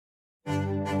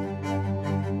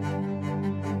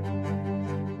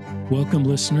Welcome,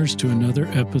 listeners, to another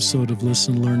episode of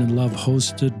Listen, Learn, and Love,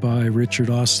 hosted by Richard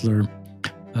Osler.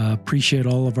 Appreciate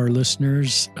all of our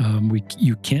listeners.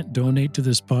 You can't donate to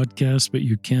this podcast, but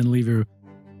you can leave a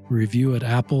review at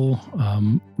Apple.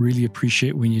 Really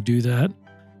appreciate when you do that.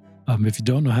 If you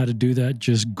don't know how to do that,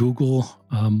 just Google,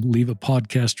 leave a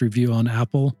podcast review on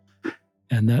Apple,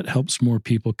 and that helps more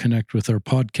people connect with our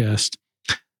podcast.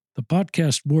 The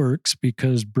podcast works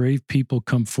because brave people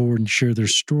come forward and share their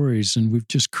stories, and we've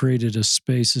just created a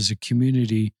space as a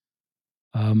community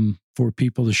for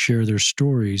people to share their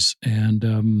stories.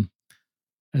 And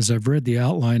as I've read the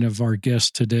outline of our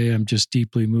guest today, I'm just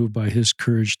deeply moved by his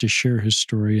courage to share his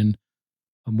story. And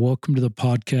welcome to the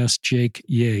podcast, Jake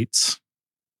Yates.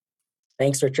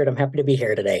 Thanks, Richard. I'm happy to be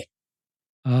here today.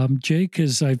 Jake,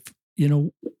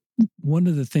 one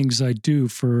of the things I do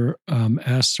for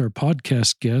ask our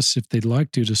podcast guests if they'd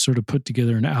like to sort of put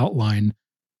together an outline,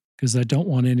 because I don't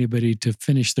want anybody to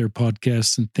finish their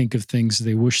podcast and think of things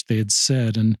they wish they had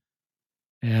said.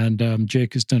 And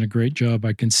Jake has done a great job.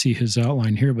 I can see his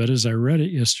outline here. But as I read it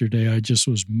yesterday, I just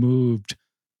was moved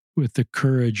with the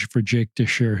courage for Jake to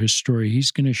share his story.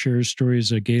 He's going to share his story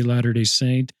as a gay Latter-day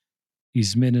Saint.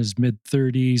 He's in his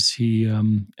mid-30s. He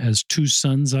has two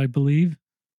sons, I believe.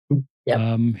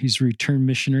 Yep. He's a returned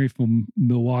missionary from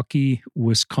Milwaukee,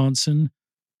 Wisconsin,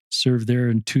 served there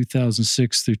in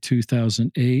 2006 through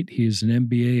 2008. He has an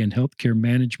MBA in healthcare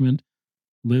management,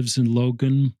 lives in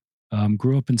Logan,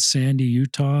 grew up in Sandy,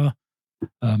 Utah,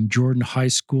 Jordan High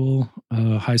School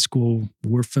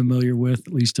we're familiar with,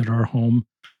 at least at our home.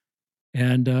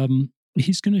 And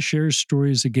he's going to share his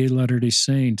story as a gay Latter-day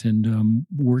Saint and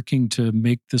working to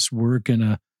make this work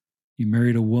he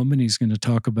married a woman. He's going to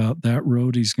talk about that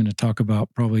road. He's going to talk about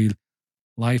probably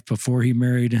life before he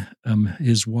married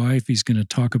his wife. He's going to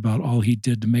talk about all he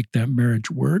did to make that marriage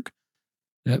work.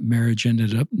 That marriage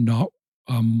ended up not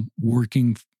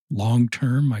working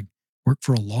long-term. I worked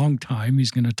for a long time.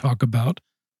 He's going to talk about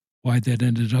why that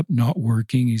ended up not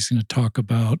working. He's going to talk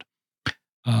about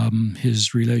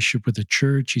his relationship with the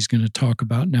church. He's going to talk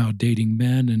about now dating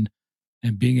men and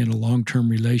being in a long-term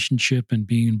relationship and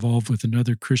being involved with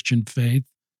another Christian faith.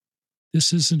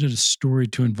 This isn't a story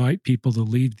to invite people to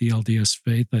leave the LDS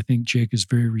faith. I think Jake is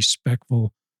very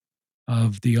respectful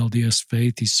of the LDS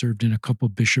faith. He served in a couple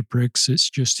of bishoprics. It's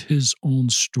just his own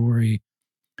story.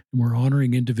 And we're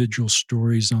honoring individual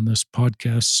stories on this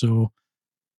podcast, so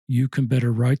you can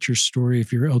better write your story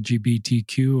if you're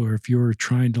LGBTQ or if you're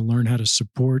trying to learn how to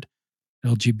support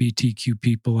LGBTQ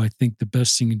people. I think the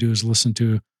best thing to do is listen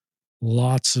to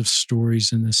lots of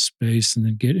stories in this space and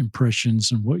then get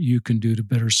impressions on what you can do to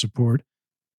better support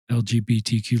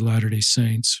LGBTQ Latter-day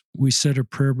Saints. We said a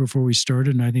prayer before we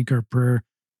started, and I think our prayer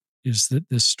is that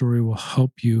this story will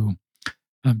help you.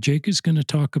 Jake is going to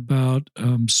talk about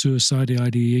suicide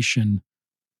ideation.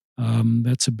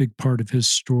 That's a big part of his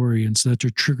story, and so that's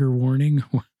a trigger warning.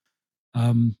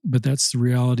 But that's the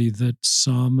reality that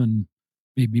some and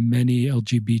maybe many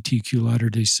LGBTQ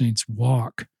Latter-day Saints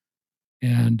walk.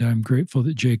 And I'm grateful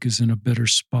that Jake is in a better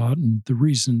spot. And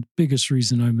the biggest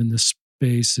reason I'm in this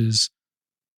space is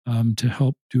to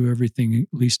help do everything,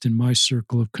 at least in my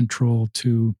circle of control,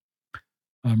 to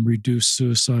reduce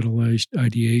suicidal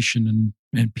ideation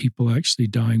and people actually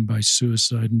dying by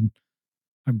suicide. And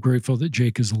I'm grateful that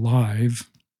Jake is alive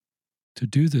to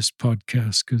do this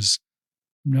podcast, because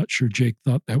I'm not sure Jake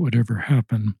thought that would ever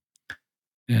happen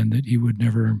and that he would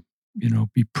never,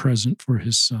 be present for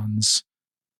his sons.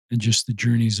 And just the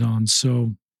journey's on.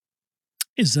 So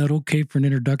is that okay for an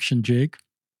introduction, Jake?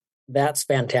 That's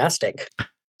fantastic.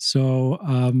 So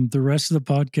the rest of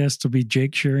the podcast will be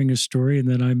Jake sharing his story, and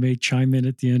then I may chime in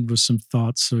at the end with some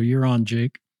thoughts. So you're on,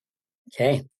 Jake.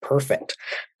 Okay, perfect.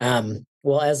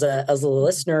 Well, as a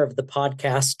listener of the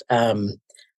podcast,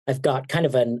 I've got kind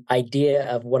of an idea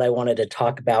of what I wanted to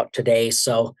talk about today.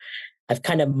 So I've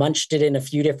kind of munched it in a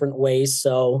few different ways.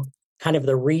 So kind of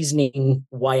the reasoning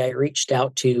why I reached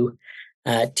out to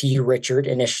you, Richard,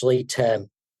 initially to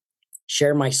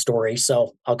share my story.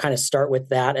 So I'll kind of start with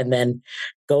that and then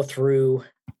go through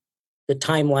the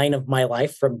timeline of my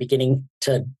life from beginning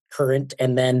to current.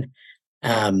 And then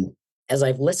as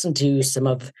I've listened to some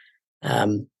of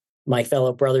my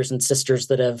fellow brothers and sisters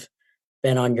that have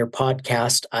been on your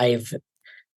podcast,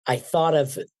 I thought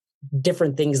of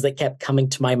different things that kept coming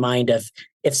to my mind of,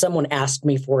 if someone asked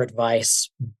me for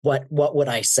advice, what would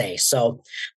I say? So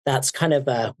that's kind of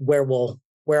where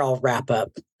I'll wrap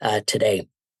up today.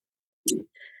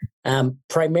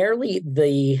 Primarily,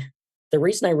 the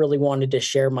reason I really wanted to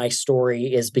share my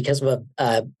story is because of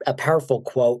a powerful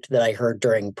quote that I heard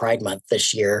during Pride Month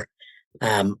this year.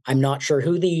 I'm not sure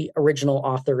who the original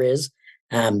author is,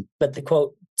 but the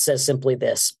quote says simply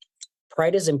this: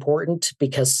 pride is important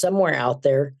because somewhere out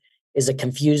there is a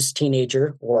confused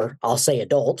teenager, or I'll say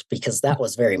adult, because that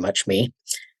was very much me,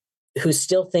 who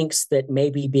still thinks that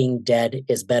maybe being dead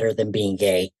is better than being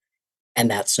gay, and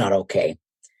that's not okay.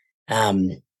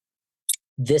 Um,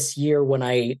 this year, when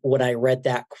I read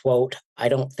that quote, I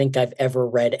don't think I've ever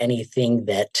read anything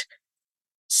that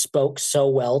spoke so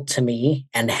well to me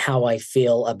and how I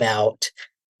feel about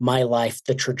my life,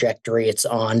 the trajectory it's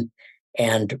on,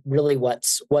 and really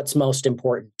what's most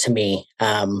important to me.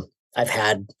 I've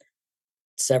had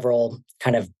several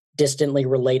kind of distantly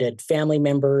related family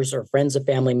members or friends of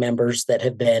family members that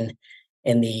have been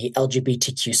in the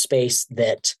LGBTQ space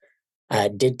that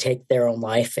did take their own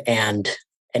life. And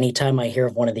anytime I hear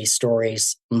of one of these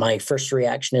stories, my first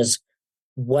reaction is,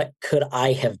 what could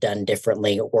I have done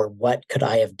differently, or what could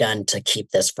I have done to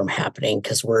keep this from happening?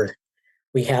 Because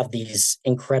we have these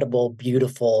incredible,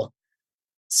 beautiful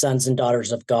sons and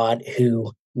daughters of God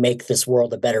who make this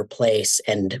world a better place,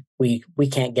 and we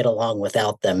can't get along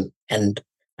without them. And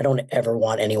I don't ever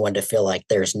want anyone to feel like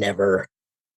there's never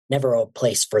a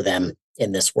place for them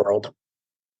in this world.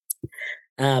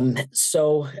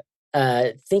 So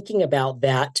thinking about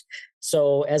that,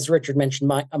 so as Richard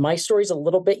mentioned, my story is a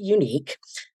little bit unique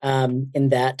in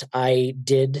that I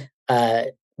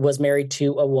was married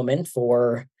to a woman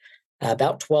for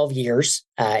about 12 years.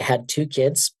 I had 2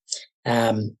 kids.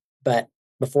 But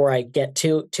before I get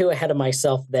too ahead of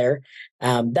myself there,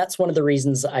 that's one of the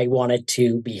reasons I wanted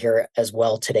to be here as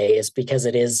well today, is because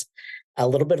it is a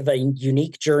little bit of a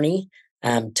unique journey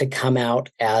to come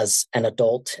out as an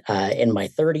adult in my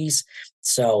 30s.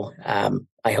 So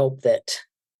I hope that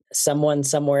someone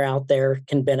somewhere out there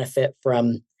can benefit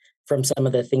from some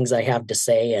of the things I have to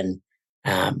say, and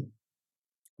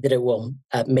that it will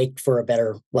make for a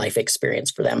better life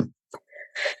experience for them.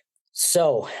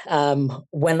 So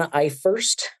when I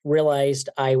first realized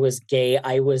I was gay,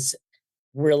 I was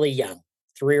really young,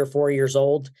 3 or 4 years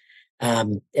old.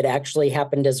 It actually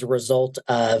happened as a result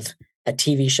of a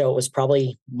TV show. It was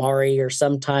probably Maury or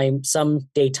some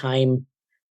daytime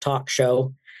talk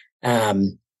show.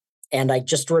 And I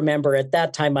just remember at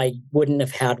that time, I wouldn't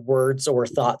have had words or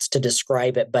thoughts to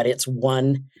describe it, but it's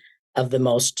one of the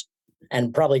most,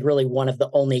 and probably really one of the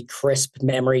only crisp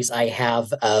memories I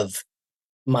have of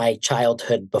my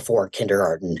childhood before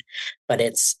kindergarten. But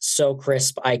it's so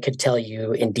crisp, I could tell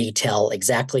you in detail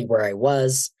exactly where I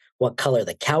was, what color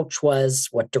the couch was,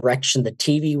 what direction the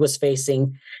TV was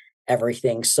facing,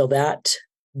 everything. So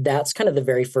that's kind of the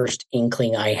very first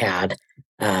inkling I had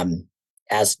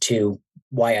as to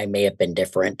why I may have been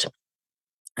different.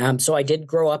 So I did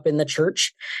grow up in the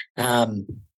church.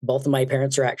 Both of my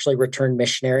parents are actually returned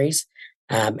missionaries,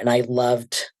 and I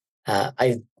love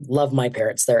my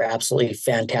parents. They're absolutely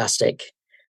fantastic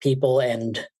people,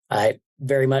 and I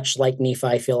very much like Nephi,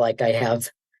 I feel like I have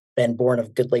been born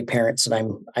of goodly parents,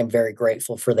 and I'm very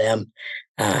grateful for them,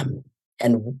 and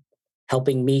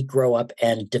helping me grow up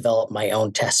and develop my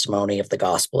own testimony of the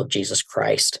gospel of Jesus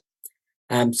Christ.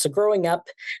 So growing up,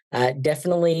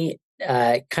 definitely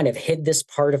kind of hid this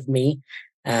part of me.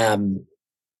 And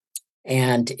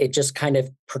it just kind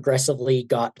of progressively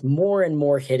got more and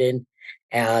more hidden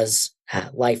as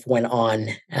life went on.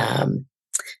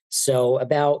 So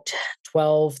about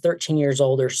 12, 13 years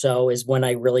old or so is when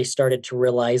I really started to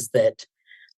realize that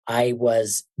I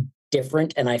was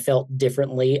different, and I felt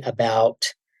differently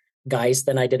about guys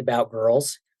than I did about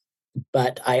girls.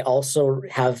 But I also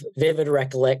have vivid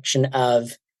recollection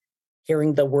of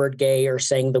hearing the word gay or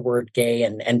saying the word gay,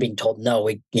 and being told, no,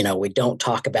 we don't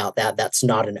talk about that. That's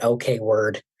not an okay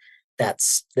word.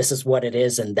 This is what it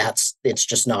is. And it's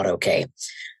just not okay.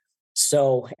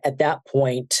 So at that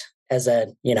point, as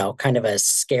a, kind of a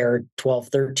scared 12,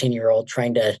 13-year-old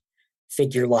trying to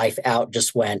figure life out,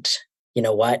 just went, you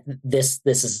know what, this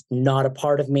is not a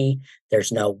part of me.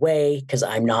 There's no way, because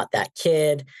I'm not that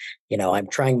kid. I'm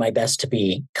trying my best to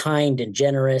be kind and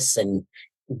generous and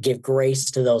give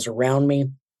grace to those around me.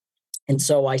 And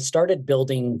so I started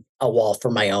building a wall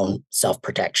for my own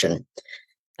self-protection.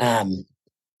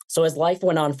 So as life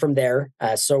went on from there,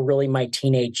 so really my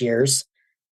teenage years,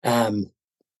 it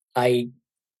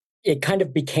kind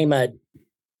of became a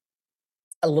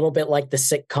little bit like the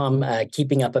sitcom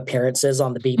Keeping Up Appearances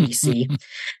on the BBC.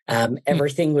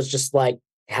 Everything was just like,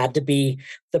 had to be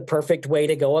the perfect way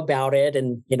to go about it.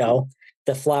 And,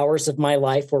 the flowers of my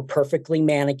life were perfectly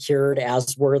manicured,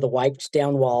 as were the wiped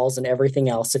down walls and everything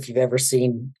else. If you've ever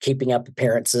seen Keeping Up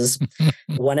Appearances,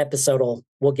 one episode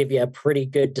will give you a pretty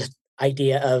good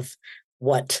idea of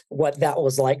what that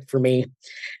was like for me.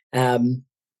 I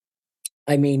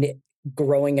mean,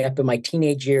 growing up in my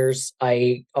teenage years,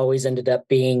 I always ended up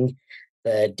being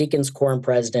the deacons quorum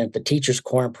president, the teachers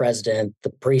quorum president, the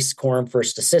priest quorum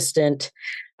first assistant.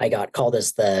 I got called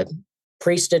as the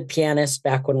priesthood pianist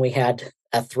back when we had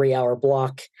a 3-hour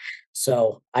block.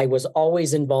 So I was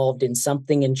always involved in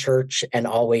something in church and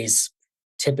always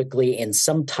typically in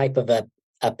some type of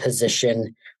a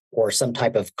position or some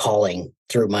type of calling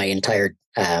through my entire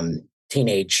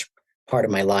teenage part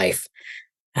of my life.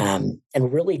 And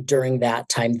really during that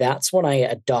time, that's when I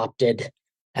adopted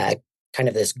kind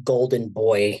of this golden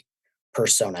boy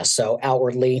persona. So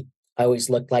outwardly, I always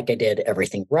looked like I did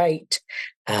everything right.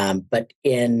 But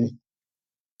in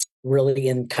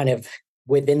kind of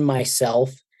within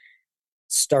myself,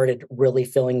 started really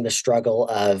feeling the struggle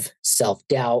of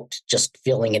self-doubt, just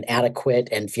feeling inadequate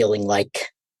and feeling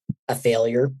like a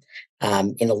failure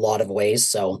in a lot of ways.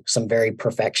 So some very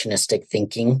perfectionistic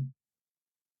thinking.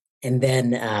 And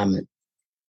then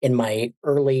in my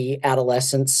early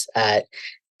adolescence,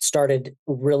 started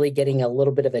really getting a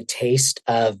little bit of a taste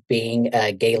of being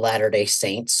a gay Latter-day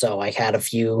Saint. So I had a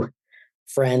few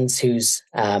friends whose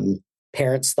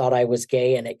parents thought I was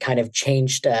gay, and it kind of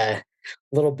changed a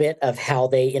little bit of how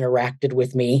they interacted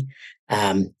with me.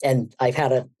 And I've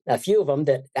had a few of them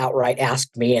that outright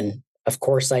asked me, and of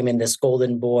course I'm in this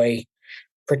golden boy,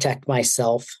 protect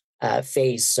myself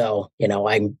phase. So,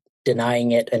 I'm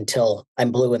denying it until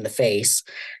I'm blue in the face.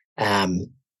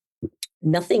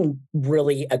 Nothing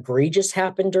really egregious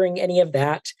happened during any of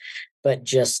that, but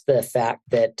just the fact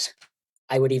that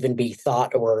I would even be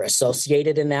thought or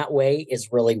associated in that way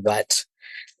is really what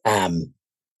kind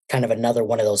of another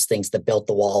one of those things that built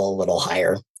the wall a little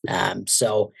higher.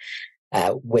 So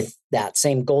with that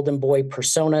same golden boy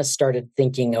persona, started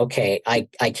thinking, okay,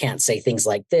 I can't say things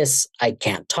like this. I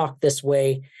can't talk this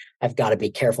way. I've got to be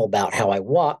careful about how I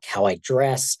walk, how I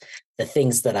dress, the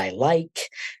things that I like.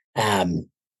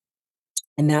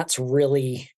 And that's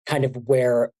really kind of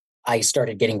where I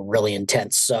started getting really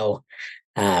intense. So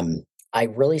I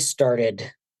really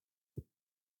started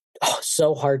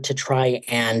so hard to try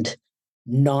and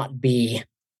not be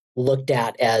looked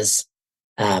at as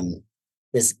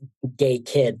this gay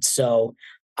kid. So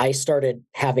I started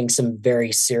having some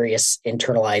very serious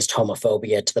internalized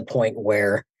homophobia to the point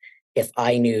where if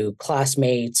I knew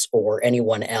classmates or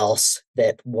anyone else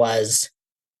that was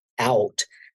out,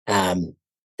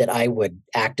 that I would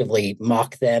actively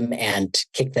mock them and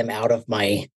kick them out of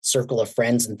my circle of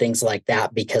friends and things like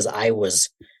that, because I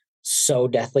was so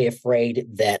deathly afraid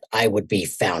that I would be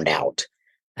found out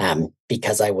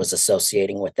because I was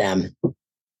associating with them.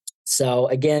 So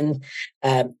again,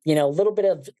 a little bit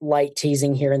of light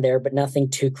teasing here and there, but nothing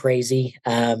too crazy.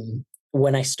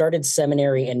 When I started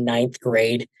seminary in 9th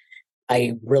grade,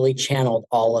 I really channeled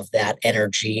all of that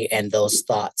energy and those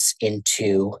thoughts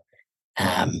into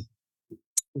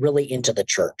really into the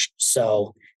church.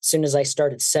 So as soon as I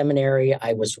started seminary,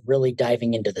 I was really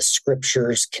diving into the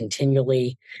scriptures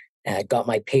continually. Got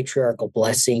my patriarchal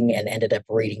blessing and ended up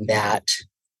reading that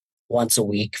once a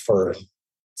week for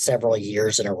several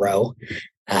years in a row,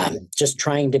 just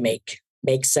trying to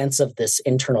make sense of this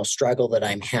internal struggle that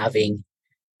I'm having,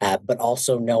 but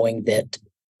also knowing that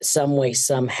some way,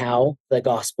 somehow, the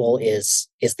gospel is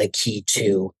the key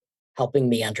to helping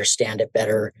me understand it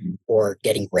better or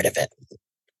getting rid of it.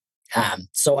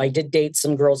 So I did date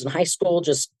some girls in high school,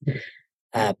 just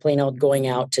plain out going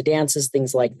out to dances,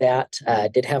 things like that.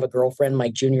 Did have a girlfriend my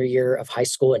junior year of high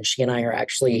school, and she and I are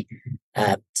actually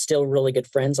still really good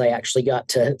friends. I actually got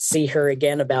to see her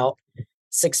again about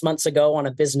 6 months ago on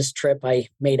a business trip I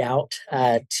made out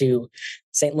to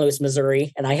St. Louis,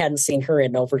 Missouri, and I hadn't seen her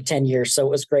in over 10 years. So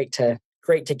it was great to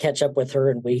catch up with her,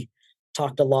 and we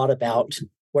talked a lot about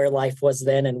where life was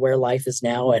then and where life is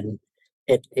now, and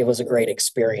it was a great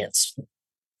experience.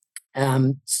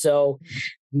 So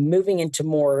moving into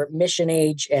more mission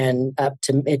age and up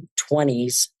to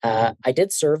mid-20s, I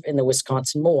did serve in the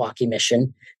Wisconsin-Milwaukee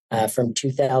mission from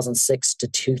 2006 to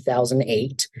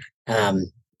 2008.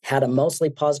 Had a mostly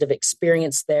positive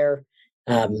experience there.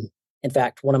 In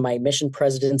fact, one of my mission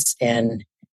presidents and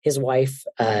his wife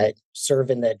serve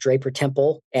in the Draper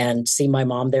Temple and see my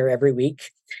mom there every week,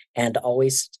 and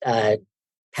always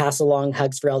pass along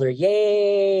hugs for Elder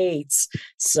Yates.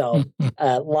 So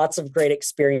lots of great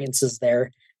experiences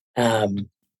there. And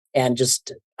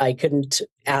just, I couldn't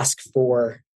ask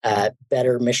for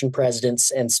better mission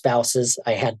presidents and spouses.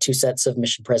 I had 2 sets of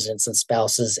mission presidents and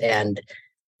spouses, and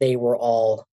they were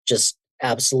all just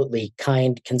absolutely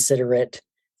kind, considerate,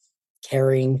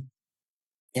 caring,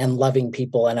 and loving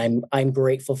people. And I'm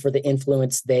grateful for the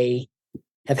influence they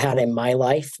have had in my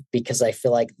life, because I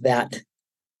feel like that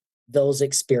those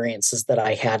experiences that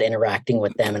I had interacting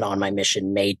with them and on my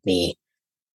mission made me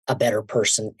a better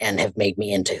person and have made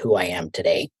me into who I am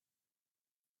today.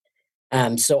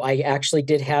 So I actually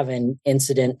did have an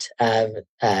incident of,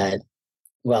 I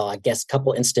guess a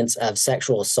couple instances of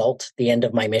sexual assault at the end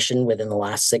of my mission within the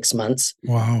last 6 months.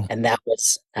 Wow. And that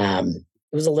was, it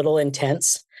was a little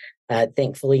intense.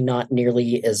 Thankfully, not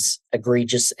nearly as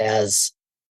egregious as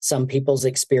some people's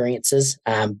experiences,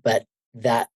 but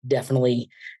that definitely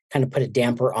kind of put a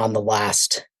damper on the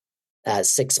last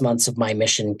 6 months of my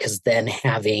mission, because then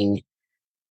having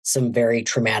some very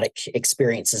traumatic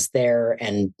experiences there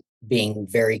and being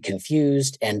very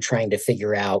confused and trying to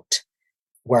figure out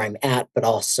where I'm at, but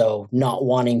also not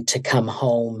wanting to come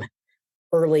home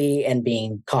early and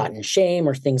being caught in shame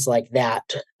or things like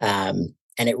that.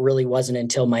 And it really wasn't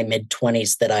until my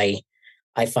mid-20s that I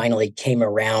finally came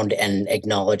around and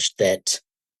acknowledged that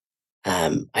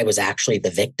I was actually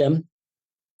the victim,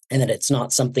 and that it's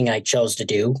not something I chose to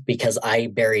do, because I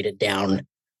buried it down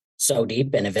so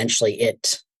deep, and eventually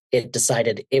it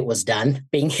decided it was done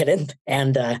being hidden.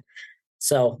 And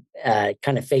so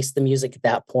kind of faced the music at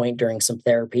that point during some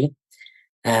therapy.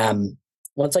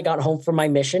 Once I got home from my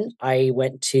mission, I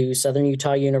went to Southern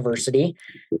Utah University.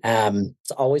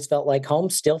 It's always felt like home,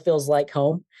 still feels like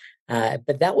home.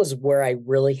 But that was where I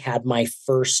really had my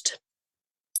first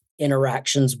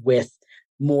interactions with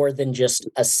more than just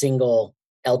a single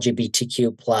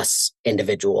LGBTQ plus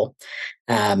individual.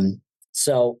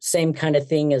 So same kind of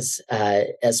thing as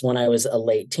when I was a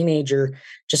late teenager,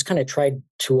 just kind of tried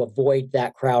to avoid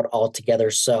that crowd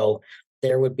altogether, so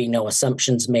there would be no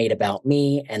assumptions made about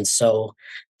me, and so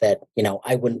that,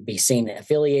 I wouldn't be seen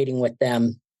affiliating with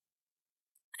them.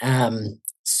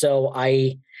 So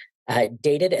I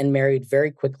dated and married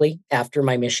very quickly after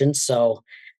my mission. So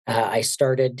I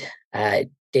started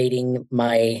dating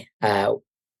my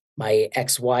my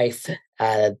ex-wife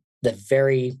the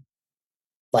very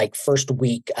first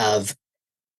week of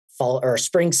fall or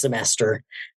spring semester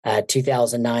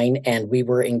 2009, and we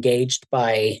were engaged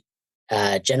by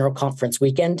general conference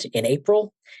weekend in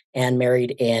April and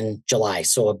married in July.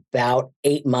 So about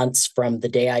 8 months from the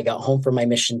day I got home from my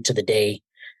mission to the day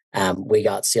we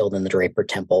got sealed in the Draper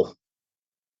Temple.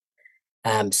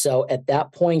 So at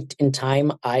that point in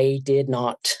time, I did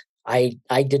not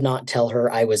tell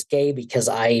her I was gay, because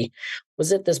I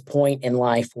was at this point in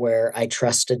life where I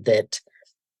trusted that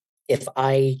if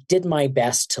I did my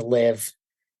best to live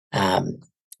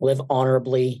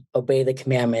honorably, obey the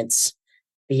commandments,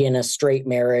 be in a straight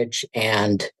marriage,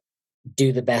 and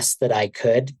do the best that I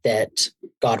could, that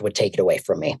God would take it away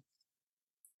from me.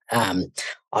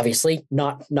 Obviously,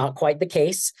 not quite the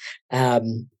case,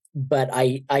 but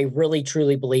I really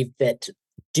truly believe that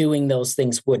doing those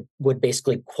things would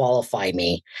basically qualify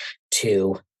me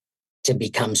to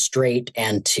become straight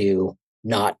and to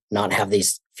not have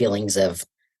these feelings of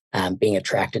being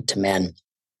attracted to men.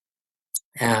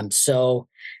 So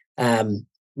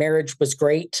marriage was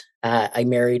great. I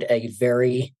married a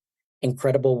very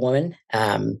incredible woman.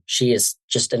 She is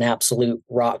just an absolute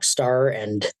rock star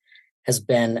and has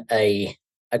been a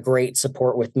great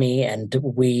support with me. And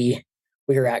we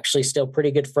are actually still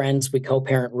pretty good friends. We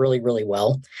co-parent really, really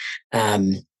well.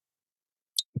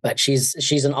 But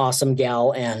she's an awesome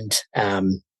gal, and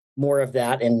more of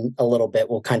that in a little bit.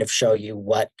 Will kind of show you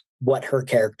what her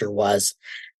character was,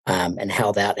 and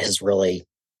how that has really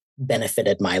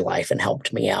benefited my life and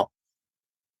helped me out.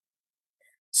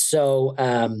 So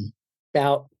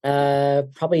about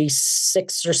probably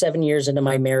 6 or 7 years into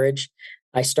my marriage,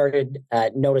 I started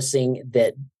noticing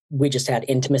that we just had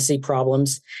intimacy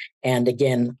problems. And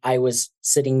again, I was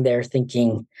sitting there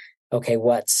thinking, okay,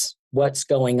 what's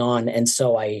going on? And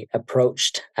so I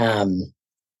approached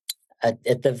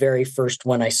at the very first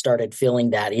one I started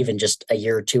feeling that, even just a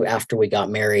year or two after we got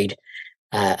married,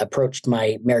 approached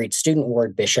my married student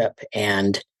ward bishop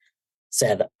and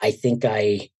said, I think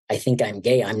I'm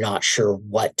gay. I'm not sure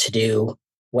what to do.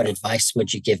 What advice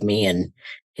would you give me? And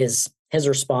his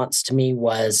response to me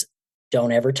was,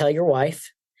 don't ever tell your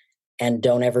wife, and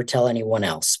don't ever tell anyone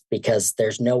else, because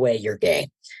there's no way you're gay.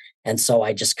 And so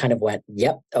I just kind of went,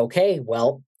 yep, okay,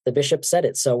 well, the bishop said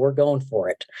it, so we're going for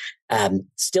it.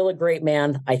 Still a great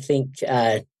man. I think,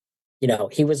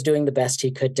 he was doing the best he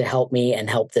could to help me and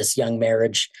help this young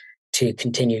marriage to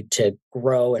continue to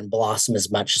grow and blossom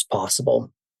as much as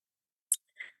possible.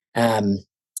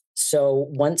 So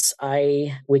once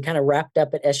we kind of wrapped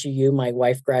up at SUU, my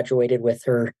wife graduated with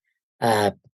her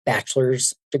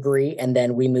bachelor's degree, and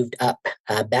then we moved up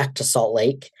back to Salt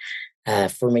Lake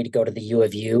for me to go to the U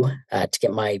of U to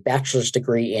get my bachelor's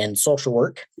degree in social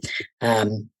work.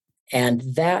 And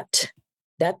that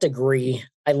degree,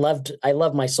 I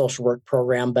love my social work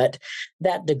program, but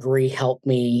that degree helped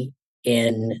me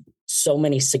in so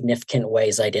many significant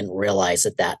ways I didn't realize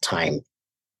at that time.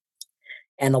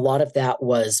 And a lot of that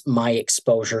was my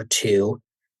exposure to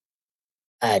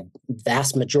a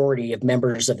vast majority of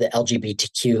members of the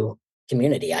LGBTQ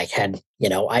community.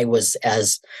 I was,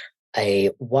 as a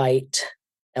white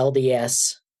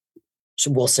LDS,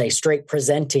 we'll say straight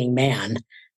presenting man,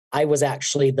 I was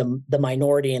actually the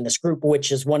minority in this group, which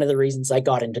is one of the reasons I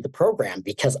got into the program,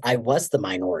 because I was the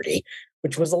minority,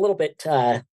 which was a little bit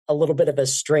of a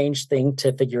strange thing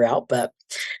to figure out. But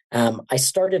I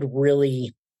started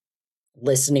really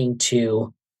listening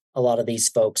to a lot of these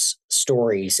folks'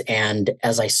 stories, and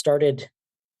as I started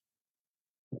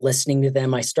listening to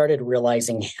them, I started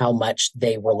realizing how much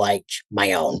they were like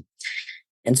my own.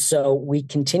 And so we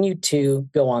continued to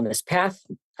go on this path.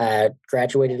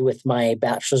 Graduated with my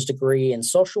bachelor's degree in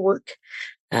social work.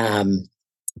 And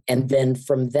then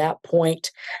from that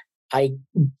point, I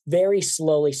very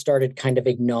slowly started kind of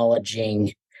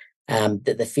acknowledging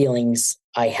that the feelings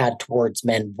I had towards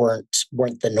men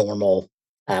weren't the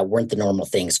normal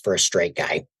things for a straight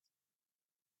guy.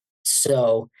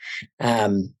 So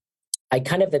I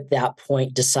kind of at that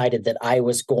point decided that I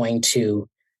was going to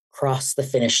cross the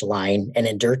finish line and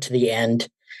endure to the end,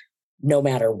 no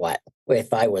matter what.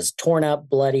 If I was torn up,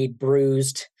 bloodied,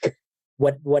 bruised,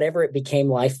 whatever it became,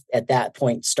 life at that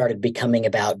point started becoming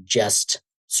about just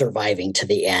surviving to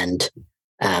the end.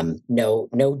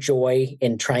 No joy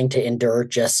in trying to endure,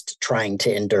 just trying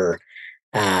to endure.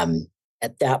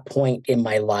 At that point in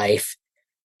my life,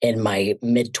 in my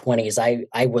mid-20s,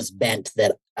 I was bent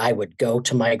that I would go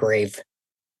to my grave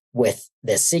with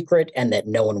this secret, and that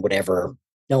no one would ever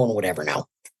know.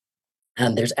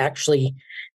 There's actually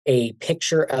a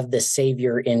picture of the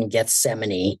Savior in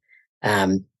Gethsemane.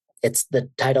 It's the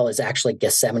title is actually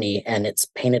Gethsemane, and it's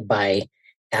painted by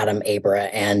Adam Abra,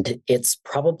 and it's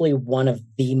probably one of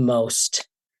the most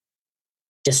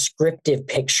descriptive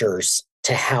pictures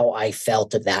to how I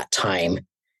felt at that time.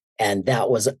 And that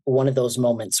was one of those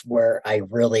moments where I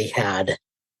really had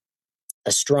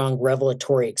a strong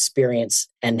revelatory experience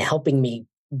and helping me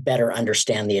better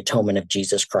understand the atonement of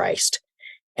Jesus Christ.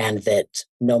 And that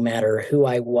no matter who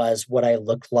I was, what I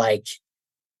looked like,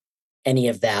 any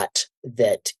of that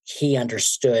he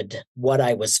understood what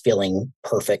I was feeling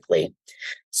perfectly.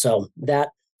 So that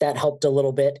helped a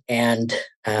little bit, and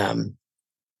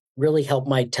really helped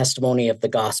my testimony of the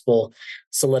gospel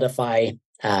solidify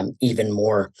even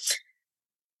more.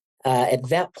 At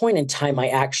that point in time, I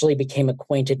actually became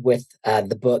acquainted with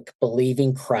the book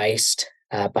Believing Christ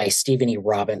by Stephen E.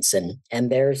 Robinson. And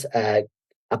there's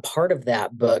a part of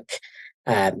that book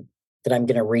that I'm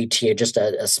going to read to you, just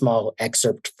a small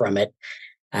excerpt from it.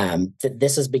 That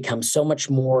this has become so much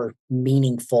more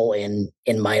meaningful in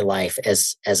my life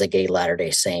as a gay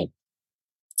Latter-day Saint.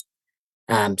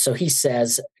 So he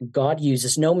says, God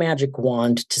uses no magic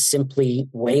wand to simply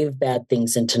wave bad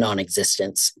things into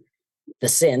non-existence. The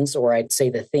sins, or I'd say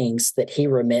the things that he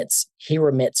remits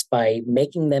by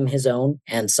making them his own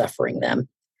and suffering them.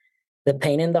 The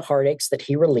pain and the heartaches that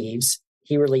he relieves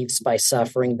by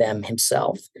suffering them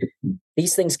himself.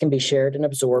 These things can be shared and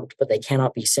absorbed, but they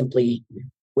cannot be simply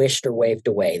wished or waved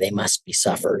away. They must be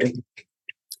suffered.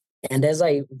 And as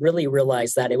I really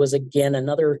realized that, it was again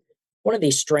another one of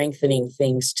these strengthening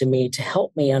things to me to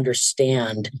help me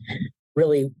understand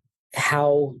really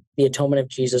how the atonement of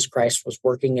Jesus Christ was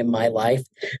working in my life,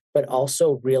 but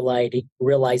also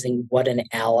realizing what an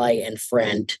ally and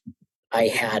friend I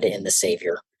had in the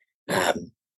Savior,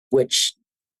 which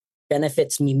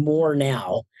benefits me more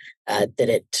now than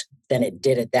it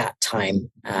did at that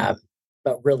time,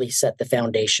 but really set the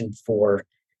foundation for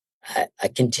a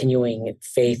continuing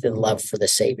faith and love for the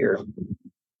Savior.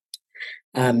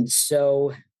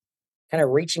 So kind of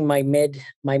reaching my mid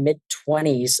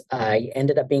 20s, I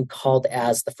ended up being called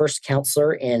as the first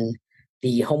counselor in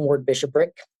the homeward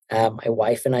bishopric my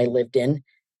wife and I lived in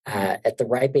at the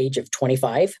ripe age of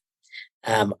 25.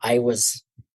 I was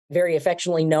very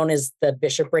affectionately known as the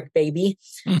bishopric baby.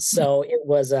 So it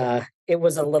was a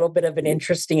little bit of an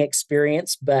interesting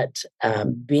experience, but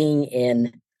being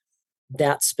in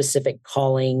that specific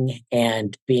calling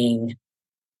and being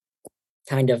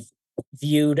kind of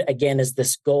viewed again as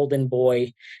this golden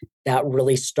boy, that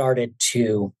really started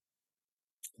to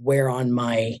wear on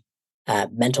my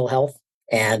mental health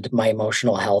and my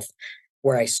emotional health,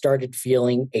 where I started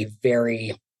feeling a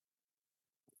very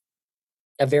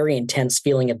intense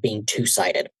feeling of being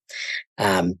two-sided.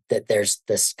 That there's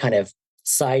this kind of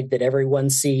side that everyone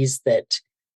sees, that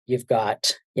you've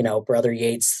got, Brother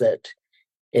Yates, that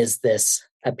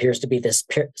appears to be this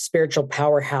spiritual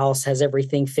powerhouse, has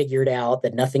everything figured out,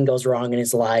 that nothing goes wrong in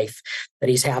his life,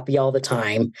 that he's happy all the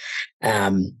time.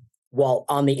 while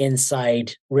on the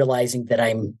inside realizing that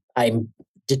I'm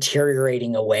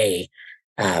deteriorating away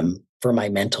for my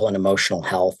mental and emotional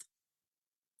health.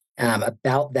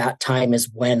 About that time is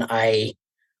when I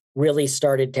really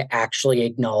started to actually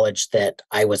acknowledge that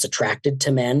I was attracted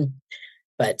to men,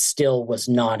 but still was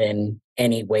not in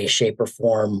any way, shape, or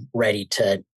form ready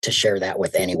to share that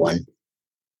with anyone.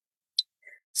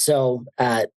 So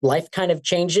life kind of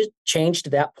changed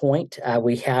at that point.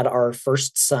 We had our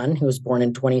first son, who was born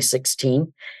in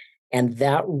 2016, and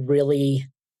that really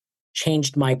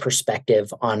changed my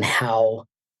perspective on how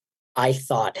I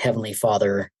thought Heavenly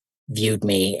Father viewed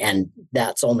me, and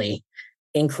that's only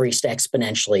increased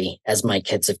exponentially as my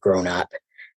kids have grown up.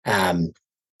 Um,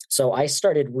 so I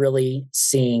started really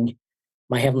seeing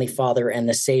my Heavenly Father and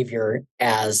the Savior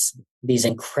as these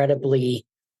incredibly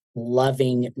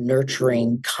loving,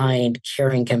 nurturing, kind,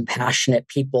 caring, compassionate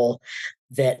people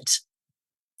that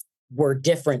were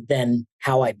different than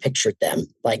how I pictured them,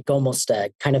 like almost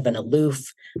a kind of an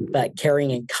aloof, but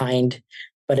caring and kind.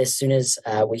 But as soon as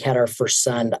we had our first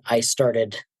son, I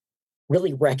started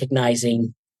really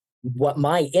recognizing what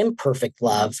my imperfect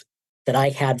love that I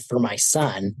had for my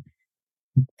son,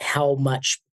 how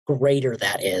much greater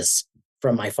that is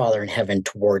from my Father in heaven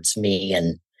towards me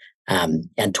and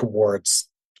towards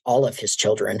all of his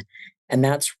children. And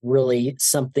that's really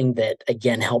something that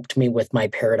again helped me with my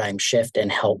paradigm shift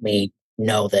and helped me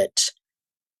know that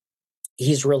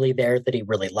he's really there, that he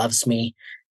really loves me,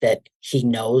 that he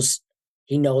knows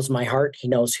my heart, he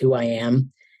knows who I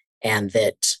am, and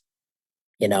that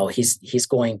he's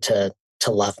going to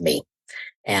love me.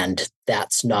 And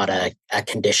that's not a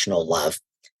conditional love,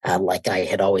 like I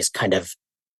had always kind of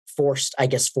forced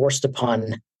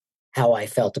upon how I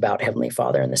felt about Heavenly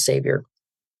Father and the Savior.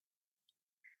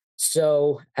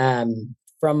 So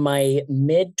from my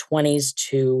mid 20s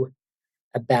to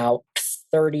about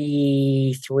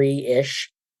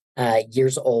 33-ish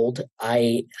years old,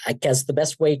 I guess the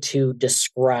best way to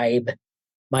describe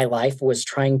my life was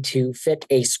trying to fit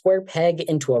a square peg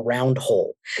into a round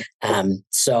hole.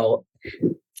 So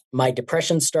my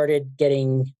depression started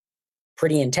getting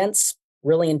pretty intense,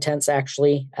 really intense,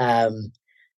 actually.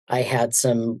 I had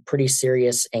some pretty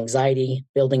serious anxiety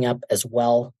building up as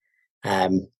well.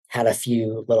 Had a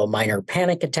few little minor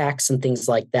panic attacks and things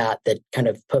like that that kind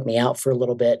of put me out for a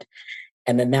little bit.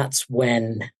 And then that's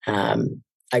when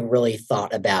I really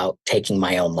thought about taking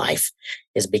my own life,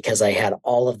 is because I had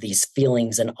all of these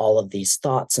feelings and all of these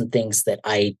thoughts and things that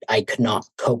I could not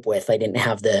cope with. I didn't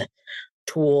have the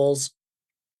tools,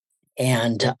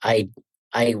 and I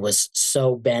was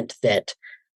so bent that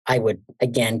I would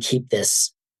again keep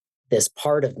this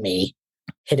part of me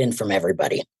hidden from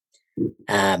everybody.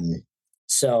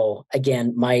 So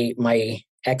again, my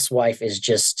ex-wife is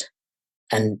just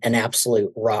an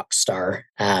absolute rock star.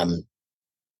 I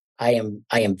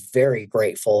am very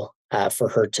grateful for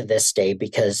her to this day,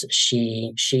 because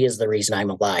she is the reason I'm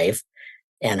alive,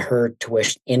 and her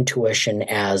intuition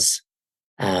as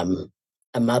a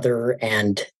mother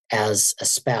and as a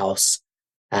spouse,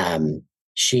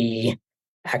 she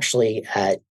actually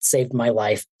saved my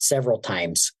life several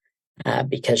times,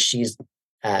 because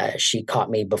she caught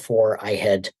me before I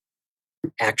had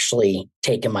actually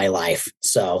taken my life.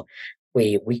 So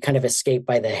we kind of escaped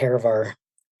by the hair of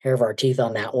our teeth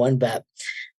on that one. But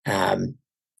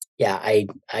yeah, I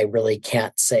really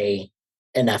can't say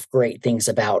enough great things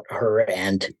about her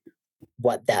and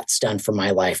what that's done for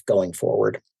my life going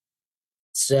forward.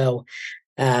 So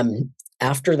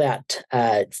after that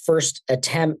first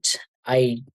attempt,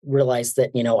 I realized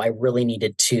that I really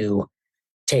needed to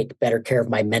take better care of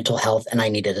my mental health, and I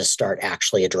needed to start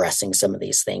actually addressing some of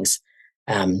these things.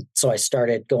 So I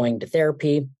started going to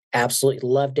therapy. Absolutely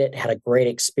loved it. Had a great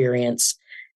experience.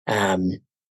 At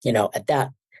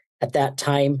that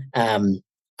time,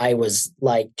 I was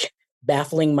like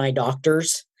baffling my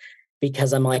doctors,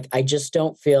 because I'm like, I just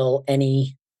don't feel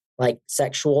any like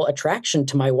sexual attraction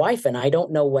to my wife, and I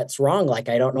don't know what's wrong. Like,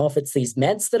 I don't know if it's these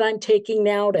meds that I'm taking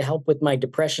now to help with my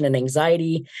depression and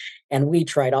anxiety. And we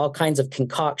tried all kinds of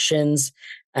concoctions.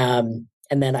 And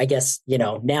then I guess,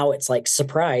 now it's like,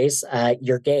 surprise,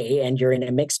 you're gay and you're in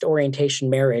a mixed orientation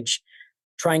marriage,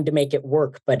 trying to make it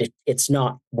work, but it's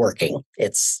not working.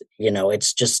 It's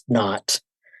just not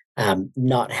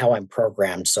how I'm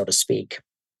programmed, so to speak.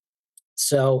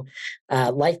 So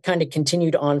life kind of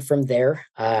continued on from there.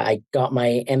 I got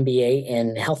my MBA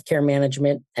in healthcare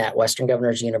management at Western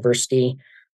Governors University.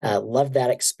 Loved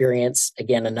that experience.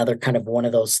 Again, another kind of one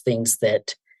of those things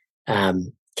that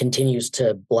continues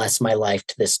to bless my life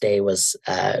to this day is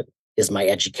my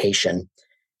education.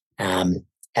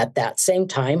 At that same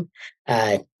time,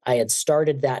 I had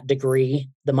started that degree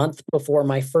the month before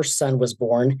my first son was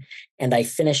born, and I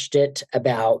finished it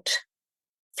about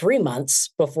 3 months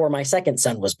before my second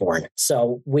son was born.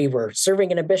 So we were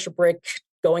serving in a bishopric,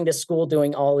 going to school,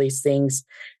 doing all these things.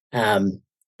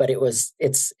 But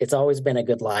it's always been a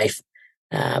good life.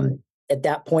 At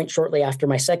that point, shortly after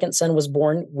my second son was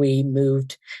born, we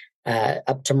moved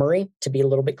up to Murray to be a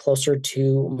little bit closer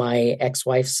to my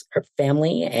ex-wife's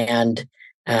family and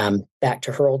back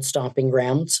to her old stomping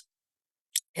grounds.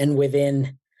 And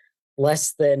within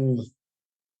less than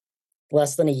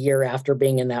a year after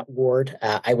being in that ward,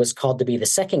 I was called to be the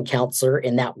second counselor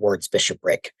in that ward's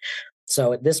bishopric.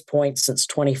 So at this point, since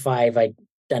 25, I'd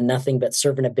done nothing but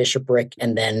serve in a bishopric.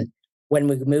 And then when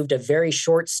we moved, a very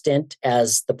short stint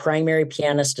as the primary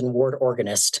pianist and ward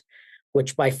organist,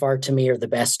 which by far to me are the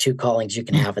best two callings you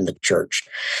can have in the church.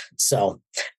 So,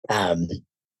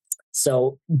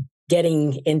 so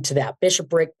getting into that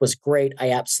bishopric was great.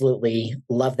 I absolutely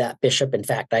love that bishop. In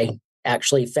fact, I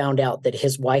actually found out that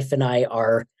his wife and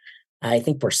I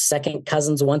think we're second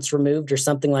cousins once removed or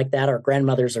something like that. Our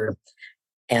grandmothers are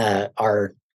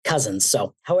cousins.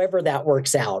 So however that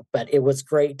works out, but it was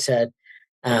great to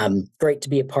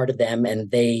be a part of them. And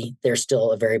they're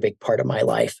still a very big part of my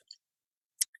life.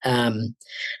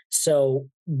 So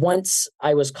once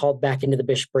I was called back into the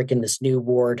bishopric in this new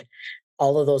ward,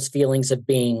 all of those feelings of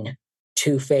being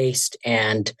two-faced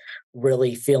and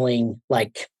really feeling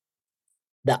like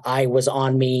the eye was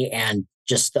on me and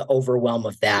just the overwhelm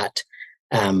of that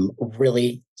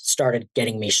really started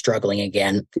getting me struggling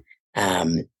again.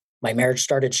 My marriage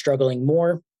started struggling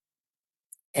more.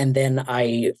 And then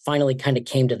I finally kind of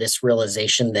came to this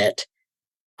realization that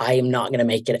I am not going to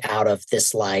make it out of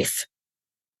this life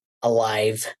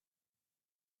alive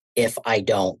if I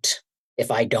don't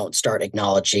start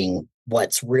acknowledging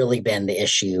what's really been the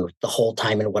issue the whole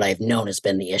time and what I've known has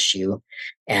been the issue.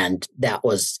 And that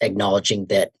was acknowledging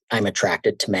that I'm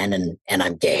attracted to men and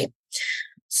I'm gay.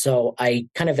 So I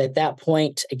kind of at that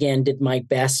point, again, did my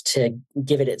best to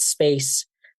give it its space.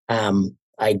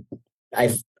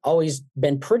 I've always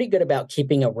been pretty good about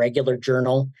keeping a regular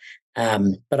journal.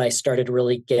 But I started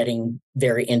really getting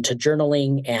very into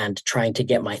journaling and trying to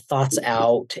get my thoughts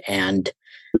out and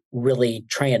really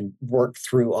try and work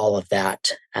through all of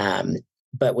that.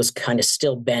 But was kind of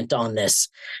still bent on this.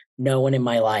 No one in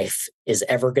my life is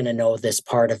ever going to know this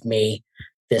part of me.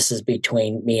 This is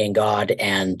between me and God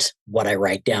and what I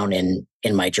write down in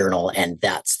my journal. And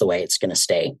that's the way it's going to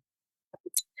stay.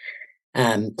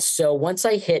 So once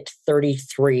I hit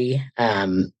 33,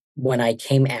 when I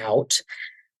came out,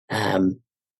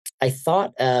 I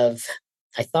thought of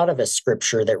a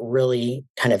scripture that really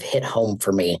kind of hit home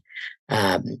for me.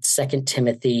 2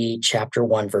 Timothy chapter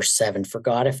 1, verse 7, for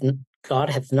God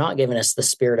hath not given us the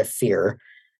spirit of fear,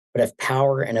 but of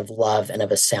power and of love and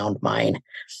of a sound mind.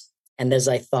 And as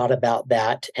I thought about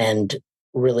that and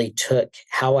really took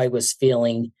how I was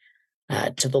feeling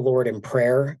to the Lord in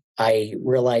prayer, I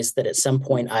realized that at some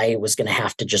point I was going to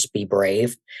have to just be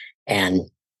brave and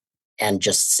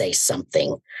just say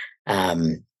something.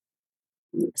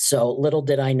 So little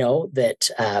did I know that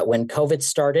when COVID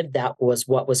started, that was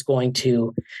what was going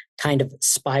to kind of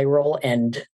spiral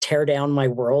and tear down my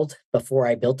world before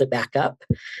I built it back up.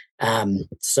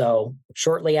 So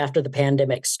shortly after the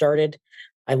pandemic started,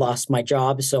 I lost my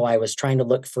job. So I was trying to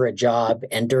look for a job.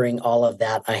 And during all of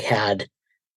that, I had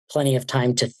plenty of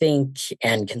time to think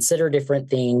and consider different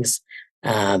things.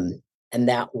 And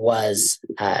that was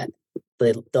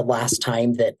the last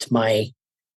time that my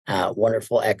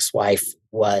wonderful ex-wife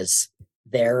was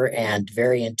there and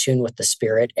very in tune with the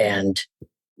Spirit and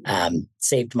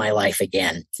saved my life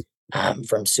again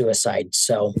from suicide.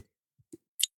 So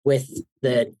with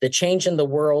the change in the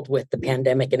world, with the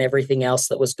pandemic and everything else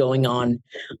that was going on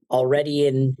already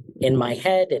in my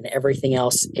head and everything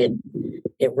else, it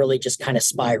really just kind of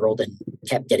spiraled and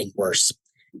kept getting worse.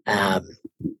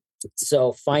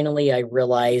 So finally, I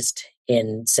realized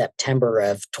in September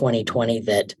of 2020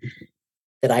 that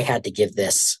I had to give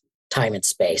this time and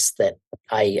space, that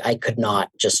I could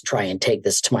not just try and take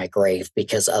this to my grave,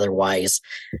 because otherwise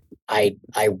I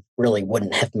really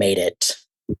wouldn't have made it.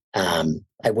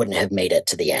 I wouldn't have made it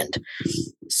to the end.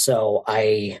 So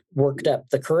I worked up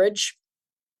the courage,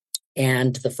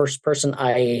 and the first person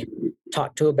I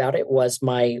talked to about it was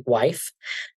my wife.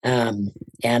 And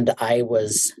I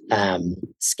was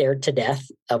scared to death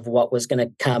of what was going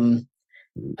to come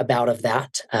about of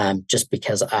that, just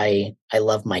because I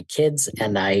love my kids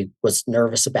and I was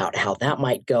nervous about how that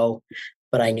might go.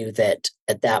 But I knew that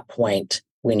at that point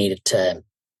we needed to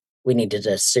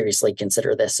seriously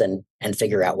consider this and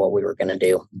figure out what we were going to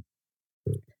do.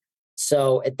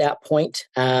 So at that point,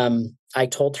 I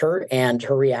told her, and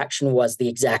her reaction was the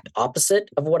exact opposite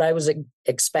of what I was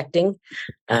expecting.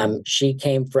 She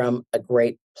came from a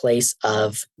great place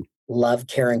of love,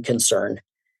 care, and concern.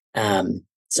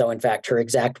 So, in fact, her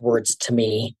exact words to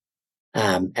me,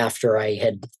 after I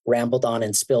had rambled on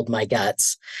and spilled my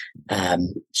guts,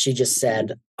 she just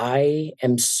said, "I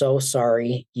am so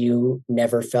sorry you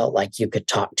never felt like you could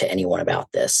talk to anyone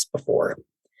about this before."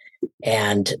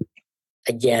 And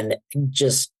again,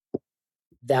 just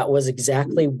that was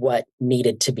exactly what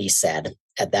needed to be said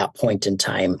at that point in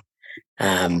time.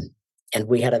 And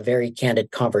we had a very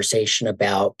candid conversation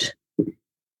about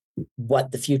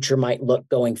what the future might look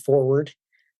going forward.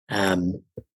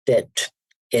 That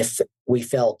if we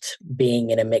felt being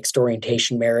in a mixed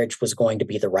orientation marriage was going to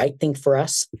be the right thing for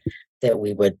us, that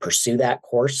we would pursue that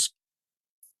course.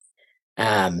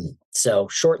 So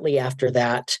shortly after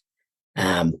that,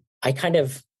 I kind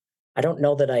of, I don't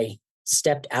know that I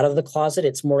stepped out of the closet.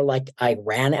 It's more like I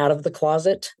ran out of the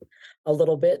closet a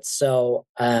little bit. So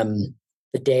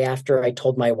the day after I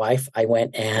told my wife, I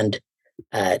went and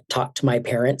talked to my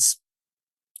parents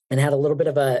and had a little bit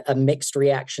of a mixed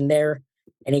reaction there.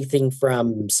 Anything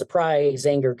from surprise,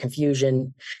 anger,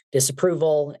 confusion,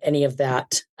 disapproval, any of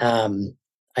that.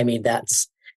 I mean, that's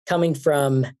coming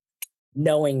from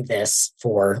knowing this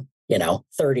for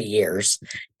 30 years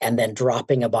and then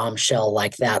dropping a bombshell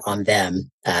like that on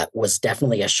them was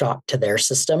definitely a shock to their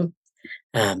system.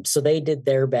 So they did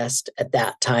their best at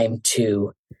that time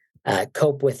to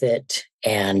cope with it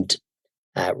and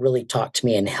really talk to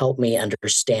me and help me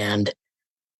understand,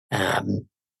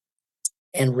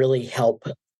 and really help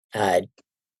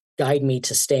guide me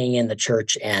to staying in the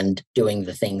church and doing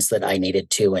the things that I needed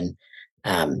to. And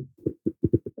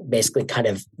basically kind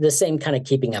of the same kind of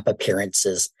keeping up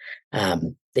appearances,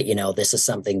 that, this is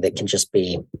something that can just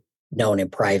be known in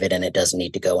private and it doesn't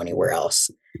need to go anywhere else.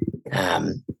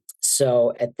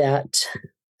 So at that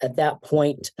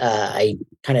point, I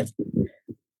kind of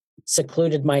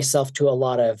secluded myself to a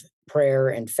lot of prayer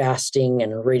and fasting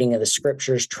and reading of the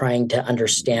scriptures, trying to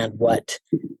understand what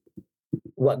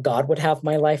God would have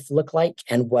my life look like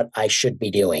and what I should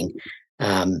be doing.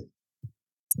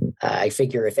 I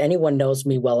figure if anyone knows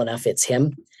me well enough, it's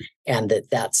him, and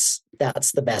that's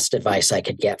the best advice I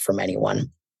could get from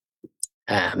anyone.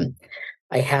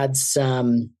 I had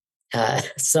some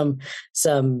fun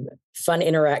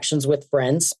interactions with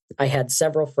friends. I had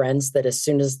several friends that as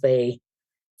soon as they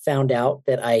found out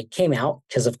that I came out,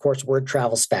 because of course word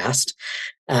travels fast,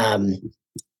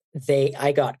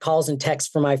 I got calls and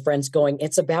texts from my friends going,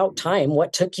 "It's about time.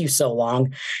 What took you so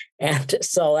long?" And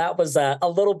so that was a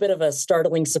little bit of a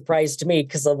startling surprise to me,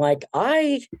 because I'm like,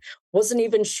 I wasn't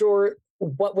even sure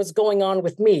what was going on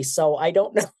with me. So I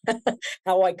don't know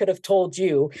how I could have told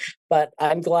you, but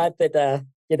I'm glad that,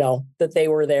 that they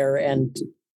were there and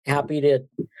happy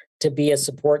to be a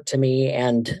support to me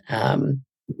and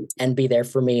be there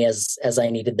for me as I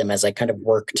needed them, as I kind of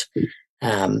worked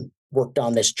on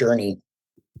this journey.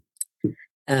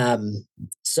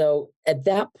 So at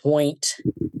that point,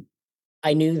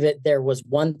 I knew that there was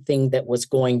one thing that was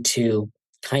going to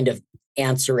kind of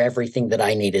answer everything that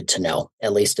I needed to know,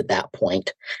 at least at that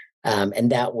point.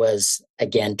 And that was,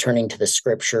 again, turning to the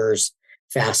scriptures,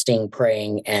 fasting,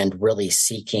 praying, and really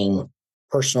seeking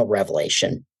personal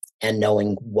revelation and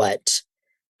knowing what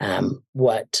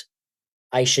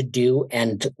I should do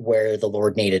and where the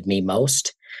Lord needed me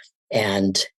most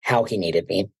and how he needed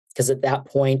me. Because at that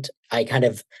point, I kind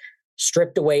of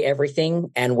stripped away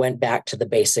everything and went back to the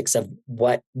basics of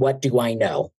what do I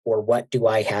know, or what do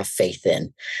I have faith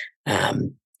in.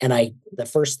 And the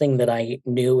first thing that I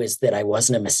knew is that I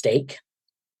wasn't a mistake.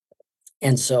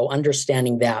 And so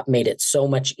understanding that made it so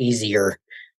much easier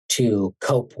to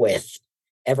cope with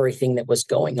everything that was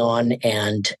going on,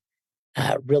 and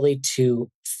really to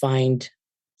find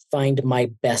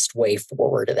my best way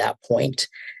forward at that point.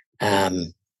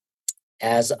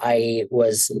 As I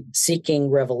was seeking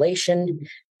revelation,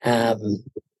 kind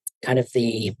of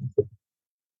the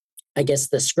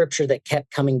scripture that kept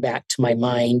coming back to my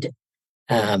mind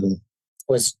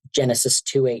was Genesis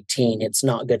 2:18. It's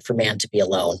not good for man to be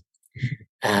alone.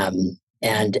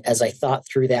 And as I thought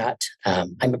through that,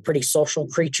 I'm a pretty social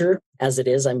creature as it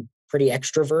is. I'm pretty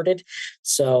extroverted.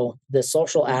 So the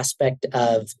social aspect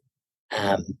of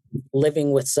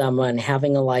living with someone,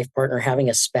 having a life partner, having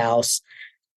a spouse,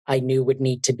 I knew would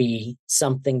need to be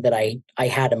something that I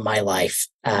had in my life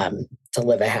to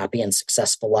live a happy and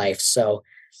successful life. So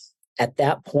at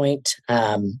that point,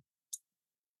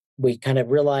 we kind of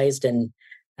realized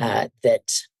I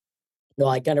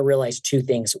kind of realized two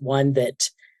things. One, that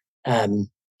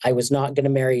I was not going to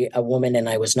marry a woman, and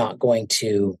I was not going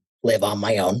to live on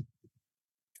my own.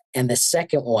 And the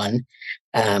second one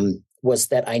was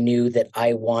that I knew that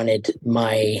I wanted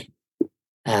my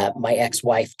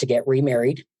ex-wife to get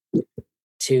remarried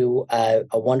to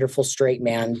a wonderful straight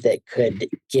man that could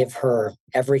give her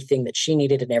everything that she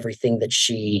needed and everything that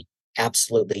she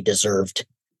absolutely deserved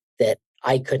that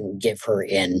I couldn't give her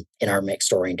in our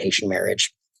mixed orientation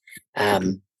marriage.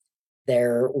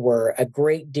 There were a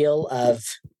great deal of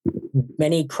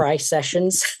many cry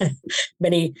sessions,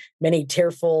 many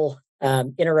tearful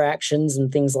interactions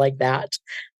and things like that.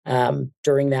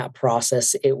 During that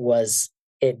process,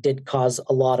 it did cause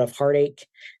a lot of heartache,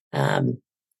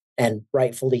 and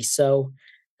rightfully so,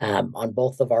 on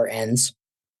both of our ends.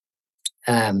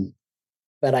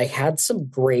 But I had some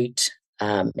great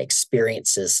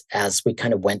experiences as we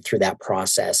kind of went through that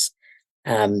process.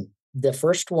 The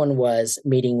first one was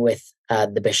meeting with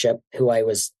the bishop, who I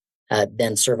was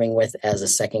then serving with as a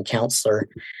second counselor.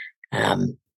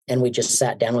 And we just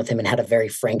sat down with him and had a very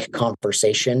frank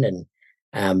conversation.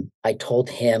 And I told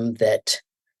him that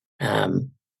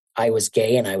I was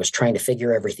gay and I was trying to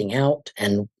figure everything out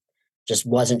and just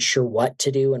wasn't sure what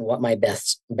to do and what my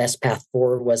best path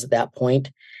forward was at that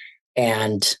point.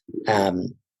 And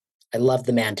I love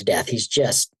the man to death. He's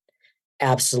just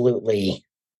absolutely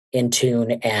in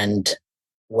tune, and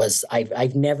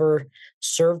I've never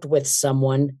served with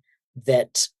someone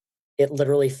that it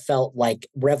literally felt like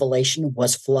revelation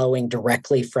was flowing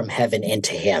directly from heaven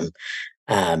into him.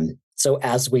 So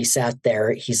as we sat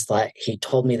there, he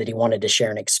told me that he wanted to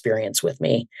share an experience with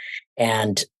me.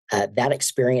 And that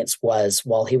experience was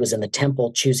while he was in the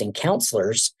temple choosing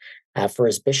counselors for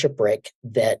his bishopric,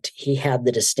 that he had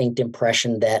the distinct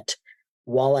impression that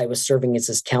while I was serving as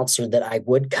his counselor, that I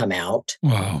would come out.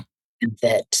 Wow.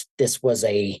 That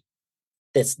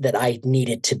that I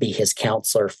needed to be his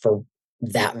counselor for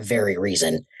that very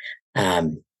reason.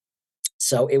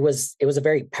 So it was a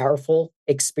very powerful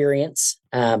experience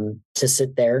to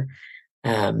sit there.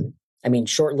 I mean,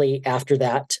 shortly after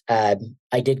that,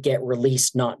 I did get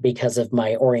released, not because of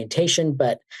my orientation,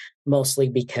 but mostly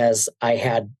because I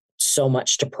had so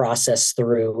much to process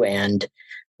through, and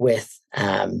with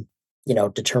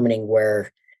determining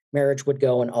where marriage would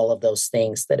go and all of those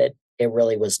things, that it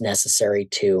really was necessary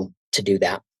to do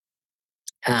that.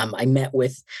 I met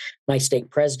with my stake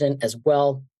president as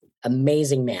well.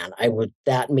 Amazing man.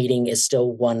 That meeting is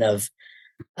still one of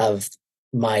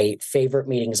my favorite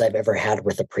meetings I've ever had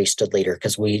with a priesthood leader,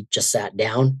 because we just sat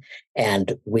down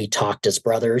and we talked as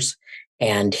brothers,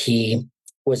 and he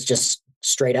was just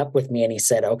straight up with me and he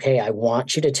said, okay, I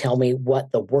want you to tell me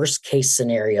what the worst case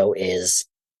scenario is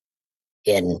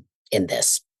in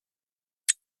this.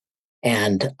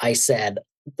 And I said,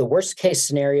 the worst case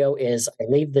scenario is I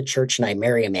leave the church and I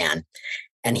marry a man.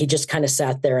 And he just kind of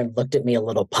sat there and looked at me a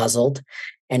little puzzled.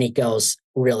 And he goes,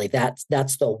 really, that's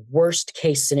the worst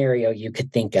case scenario you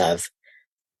could think of?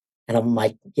 And I'm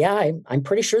like, yeah, I'm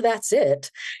pretty sure that's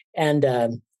it. And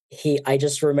I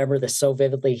just remember this so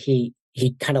vividly. He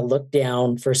kind of looked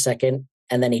down for a second,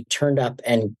 and then he turned up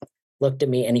and looked at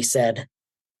me and he said,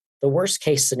 the worst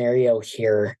case scenario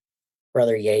here,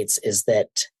 Brother Yates, is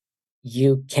that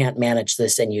you can't manage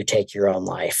this and you take your own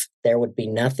life. There would be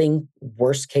nothing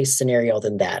worst case scenario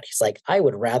than that. He's like, I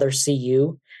would rather see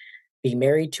you be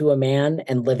married to a man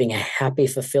and living a happy,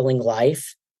 fulfilling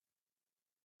life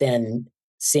than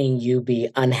seeing you be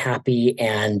unhappy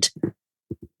and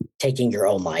taking your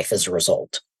own life as a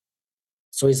result.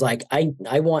 So he's like, I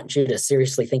want you to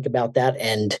seriously think about that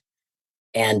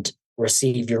and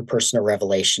receive your personal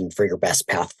revelation for your best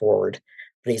path forward.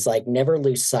 But he's like, never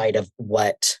lose sight of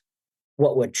what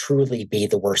would truly be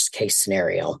the worst case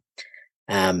scenario.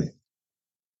 So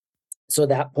at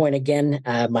that point, again,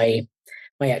 my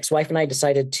ex-wife and I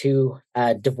decided to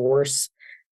divorce.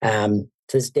 To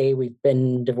this day, we've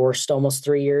been divorced almost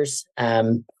 3 years,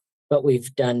 but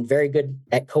we've done very good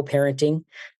at co-parenting.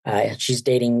 She's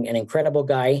dating an incredible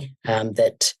guy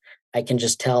that I can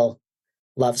just tell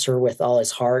loves her with all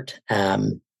his heart.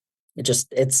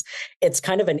 It's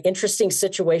kind of an interesting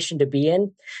situation to be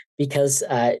in, because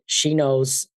she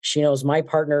knows my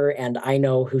partner and I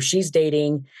know who she's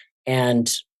dating,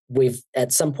 and we've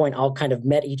at some point all kind of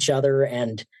met each other,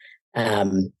 and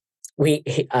her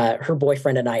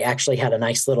boyfriend and I actually had a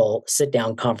nice little sit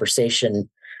down conversation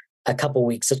a couple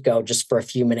weeks ago, just for a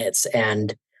few minutes,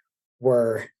 and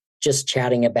we're just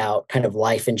chatting about kind of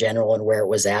life in general and where it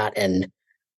was at. And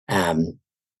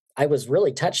I was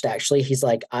really touched, actually. He's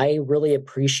like, I really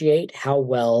appreciate how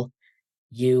well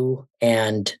you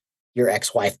and your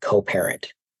ex-wife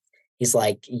co-parent. He's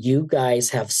like, you guys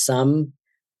have some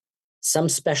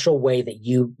special way that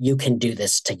you can do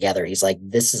this together. He's like,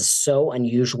 this is so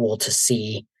unusual to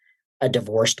see a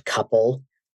divorced couple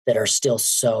that are still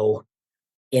so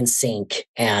in sync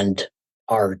and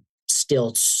are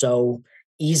still so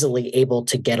easily able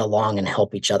to get along and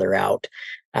help each other out.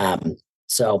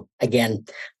 So again,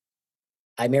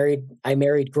 I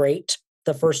married great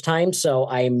the first time, so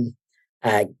I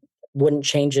wouldn't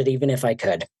change it even if I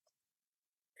could.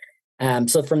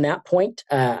 So from that point,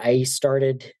 I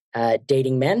started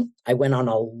dating men. I went on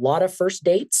a lot of first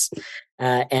dates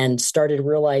and started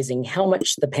realizing how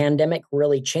much the pandemic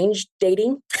really changed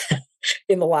dating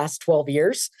in the last 12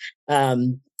 years.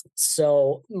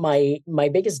 So my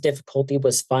biggest difficulty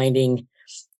was finding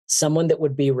someone that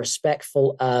would be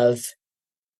respectful of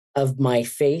my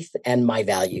faith and my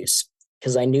values,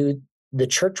 because I knew the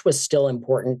church was still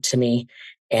important to me.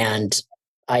 And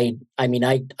I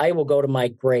will go to my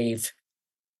grave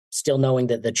still knowing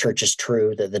that the church is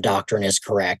true, that the doctrine is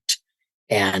correct,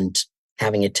 and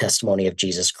having a testimony of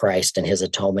Jesus Christ and his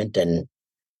atonement and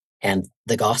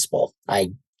the gospel.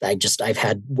 I've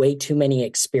had way too many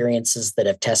experiences that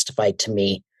have testified to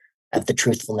me of the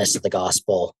truthfulness of the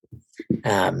gospel.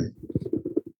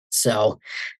 So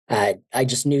I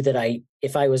just knew that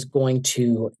if I was going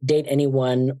to date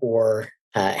anyone or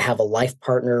have a life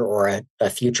partner or a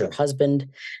future husband,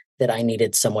 that I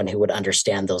needed someone who would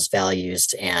understand those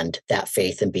values and that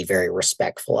faith and be very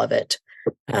respectful of it,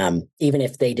 even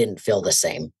if they didn't feel the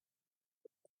same.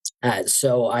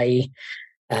 So I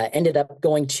ended up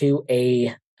going to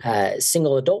a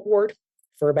single adult ward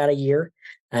for about a year.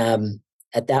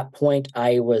 At that point,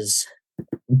 I was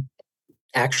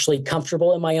actually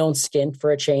comfortable in my own skin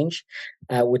for a change,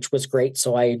 which was great.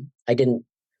 So I didn't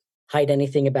hide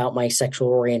anything about my sexual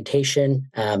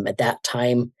orientation. At that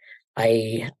time,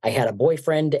 I had a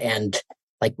boyfriend, and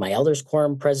like my elders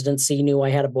quorum presidency knew I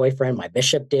had a boyfriend. My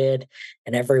bishop did,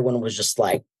 and everyone was just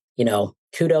like,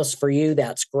 kudos for you.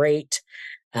 That's great.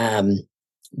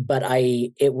 But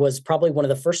it was probably one of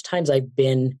the first times I've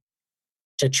been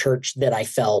to church that I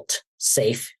felt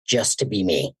safe just to be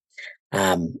me.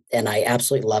 And I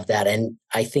absolutely love that. And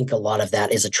I think a lot of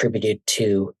that is attributed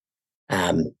to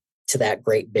that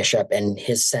great bishop and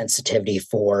his sensitivity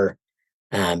for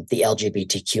the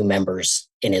LGBTQ members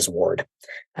in his ward.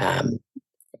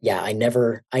 I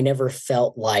never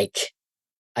felt like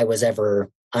I was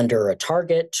ever under a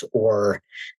target or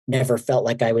never felt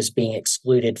like I was being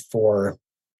excluded for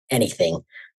anything,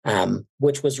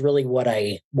 which was really what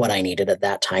I needed at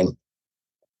that time.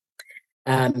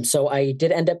 So I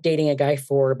did end up dating a guy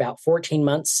for about 14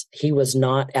 months. He was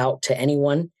not out to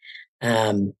anyone.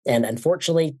 And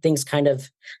unfortunately, things kind of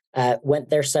went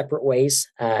their separate ways.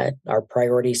 Our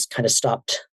priorities kind of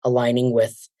stopped aligning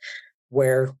with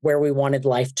where we wanted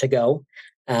life to go.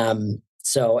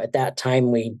 So at that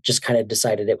time, we just kind of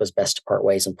decided it was best to part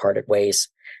ways and parted ways.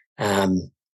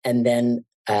 And then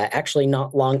actually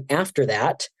not long after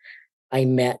that, I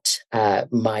met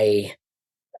my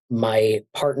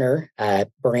partner,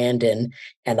 Brandon,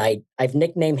 and I've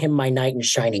nicknamed him my knight in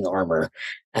shining armor.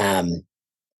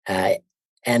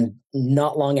 And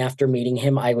not long after meeting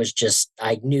him, I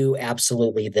knew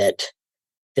absolutely that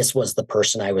this was the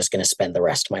person I was going to spend the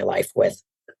rest of my life with.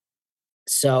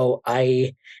 So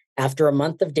after a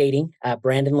month of dating,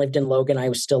 Brandon lived in Logan. I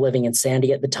was still living in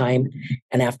Sandy at the time.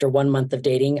 And after 1 month of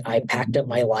dating, I packed up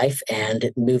my life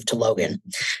and moved to Logan.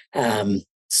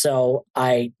 So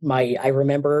I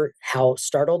remember how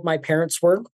startled my parents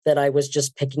were that I was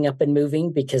just picking up and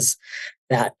moving, because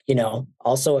that,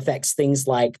 also affects things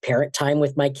like parent time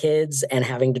with my kids and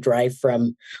having to drive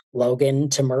from Logan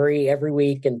to Murray every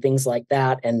week and things like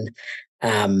that. And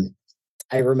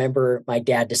I remember my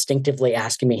dad distinctively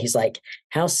asking me, he's like,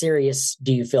 how serious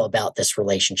do you feel about this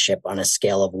relationship on a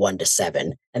scale of 1 to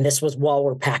 7? And this was while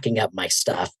we're packing up my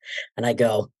stuff. And I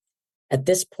go, at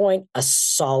this point, a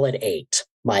solid 8.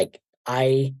 Like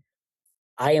I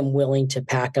am willing to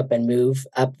pack up and move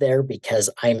up there because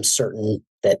I'm certain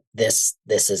that this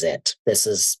is it. This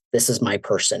is my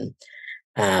person.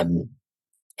 And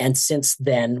since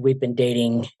then we've been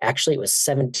dating. Actually, it was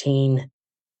 17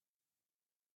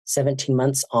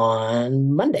 months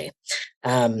on Monday.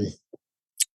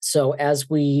 So as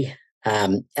we've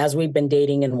been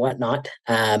dating and whatnot,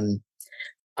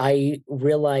 I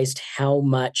realized how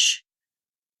much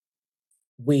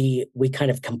we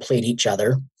kind of complete each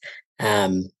other.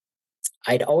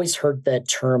 I'd always heard the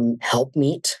term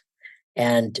helpmeet,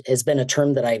 and it's been a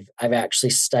term that I've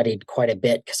actually studied quite a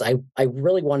bit, because I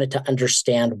really wanted to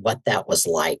understand what that was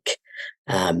like.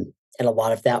 And a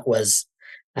lot of that was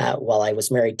while I was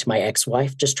married to my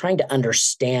ex-wife, just trying to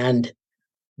understand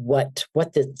what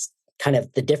the kind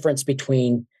of the difference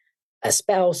between a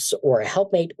spouse or a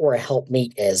helpmate or a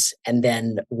helpmeet is. And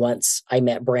then once I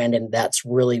met Brandon, that's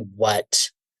really what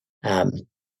um,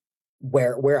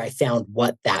 where I found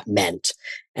what that meant,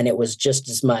 and it was just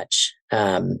as much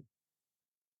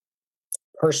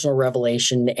personal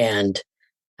revelation and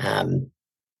um,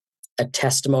 a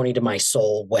testimony to my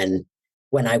soul when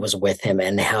I was with him,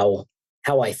 and how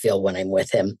I feel when I'm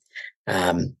with him.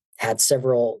 Had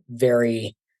several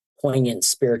very poignant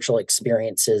spiritual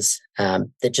experiences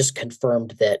that just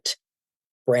confirmed that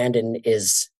Brandon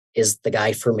is the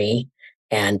guy for me,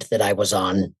 and that I was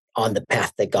on the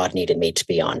path that God needed me to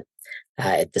be on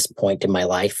at this point in my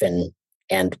life,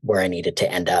 and where I needed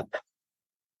to end up.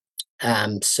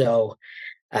 So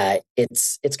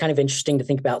it's kind of interesting to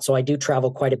think about. So I do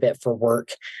travel quite a bit for work,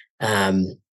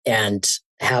 and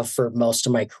have for most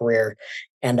of my career,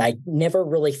 and I never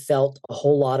really felt a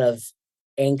whole lot of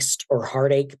angst or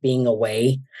heartache being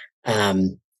away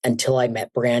until I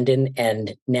met Brandon.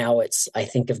 And now I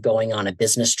think of going on a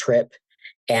business trip,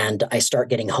 and I start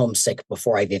getting homesick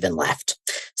before I've even left.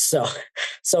 So,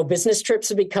 so business trips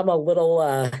have become a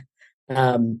little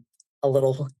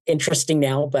interesting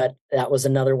now, but that was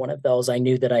another one of those. I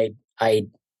knew that I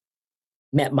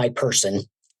met my person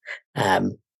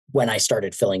when I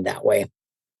started feeling that way.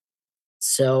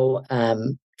 So,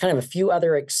 kind of a few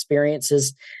other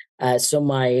experiences. So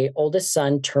my oldest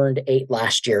son turned 8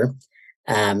 last year,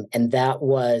 and that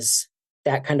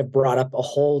kind of brought up a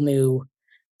whole new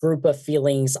group of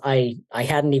feelings I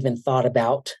hadn't even thought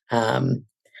about.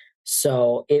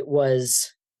 So it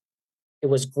was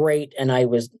great, and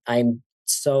I'm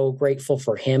so grateful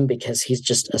for him, because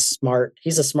he's a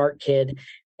smart kid,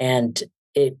 and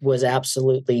it was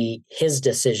absolutely his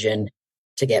decision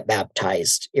to get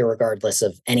baptized, irregardless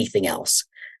of anything else.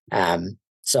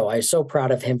 So I'm so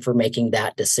proud of him for making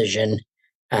that decision,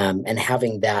 and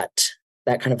having that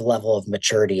kind of level of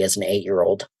maturity as an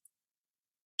 8-year-old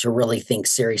to really think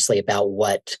seriously about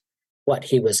what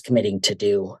he was committing to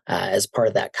do as part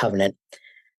of that covenant.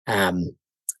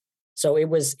 So it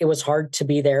was hard to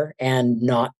be there and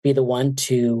not be the one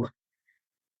to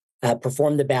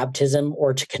perform the baptism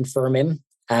or to confirm him.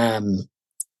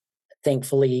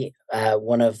 Thankfully,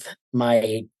 one of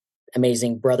my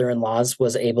amazing brother-in-laws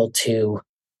was able to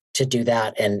do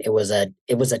that, and it was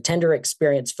a tender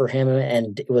experience for him,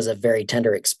 and it was a very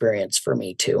tender experience for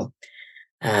me too.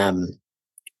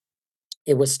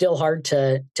 It was still hard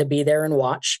to be there and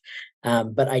watch,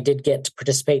 but I did get to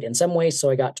participate in some ways.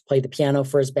 So I got to play the piano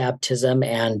for his baptism,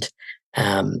 and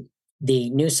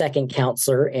the new second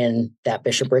counselor in that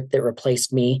bishopric that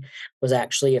replaced me was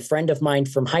actually a friend of mine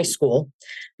from high school,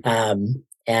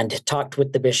 and talked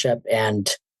with the bishop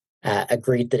and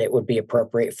agreed that it would be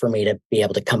appropriate for me to be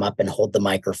able to come up and hold the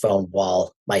microphone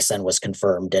while my son was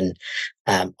confirmed. And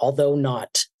although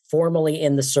not formally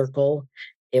in the circle,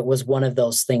 it was one of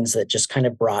those things that just kind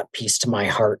of brought peace to my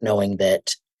heart, knowing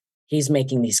that he's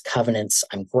making these covenants.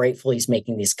 I'm grateful he's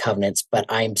making these covenants, but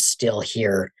I'm still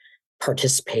here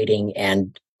participating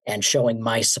and showing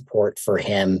my support for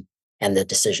him and the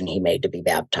decision he made to be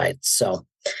baptized. So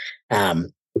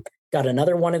got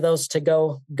another one of those to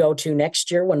go to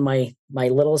next year when my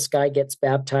littlest guy gets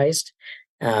baptized.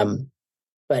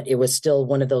 But it was still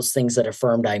one of those things that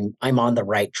affirmed I'm on the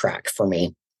right track for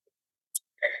me.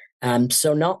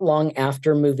 So not long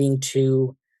after moving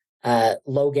to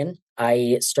Logan,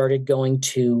 I started going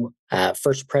to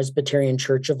First Presbyterian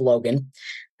Church of Logan.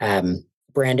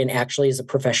 Brandon actually is a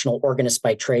professional organist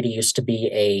by trade. He used to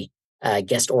be a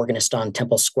guest organist on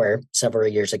Temple Square several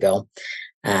years ago.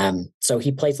 So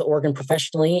he plays the organ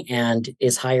professionally and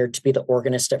is hired to be the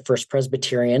organist at First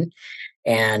Presbyterian,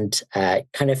 and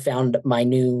kind of found my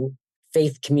new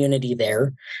faith community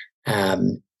there.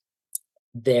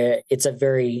 It's a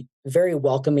very, very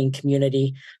welcoming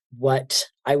community. What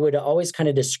I would always kind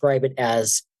of describe it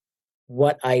as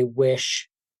what I wish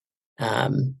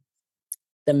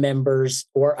the members,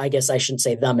 or I guess I shouldn't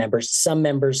say the members, some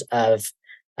members of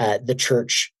the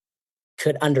church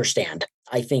could understand.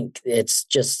 I think it's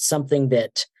just something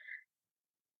that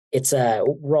it's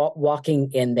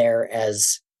walking in there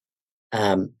as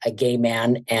a gay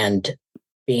man and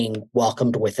being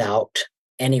welcomed without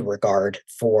any regard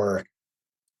for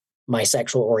my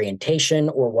sexual orientation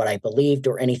or what I believed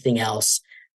or anything else.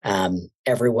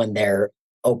 Everyone there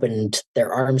opened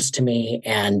their arms to me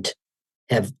and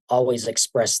have always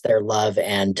expressed their love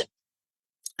and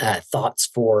thoughts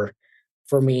for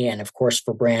me, and of course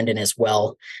for Brandon as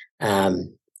well.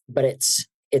 But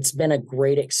it's been a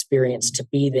great experience to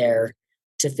be there,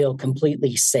 to feel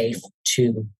completely safe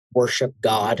to worship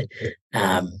God.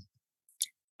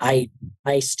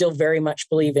 I still very much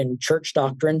believe in church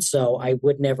doctrine, so I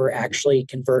would never actually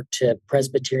convert to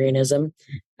Presbyterianism.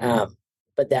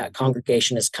 But that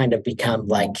congregation has kind of become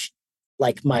like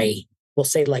my, we'll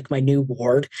say, like my new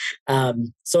ward.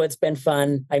 So it's been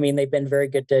fun. I mean, they've been very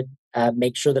good to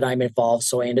make sure that I'm involved.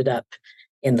 So I ended up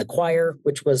in the choir,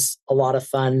 which was a lot of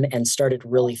fun, and started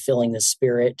really feeling the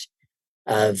spirit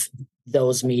of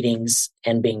those meetings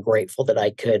and being grateful that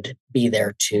I could be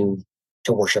there to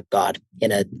worship God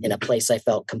in a place I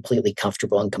felt completely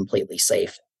comfortable and completely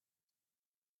safe.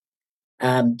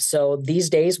 So these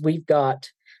days we've got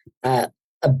a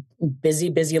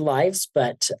busy lives,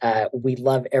 but we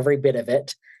love every bit of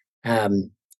it.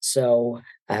 So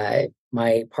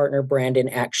my partner Brandon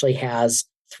actually has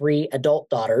 3 adult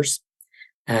daughters,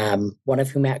 one of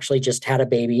whom actually just had a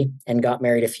baby and got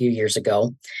married a few years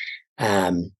ago.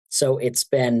 So it's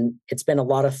been a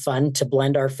lot of fun to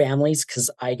blend our families,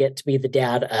 because I get to be the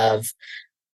dad of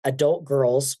adult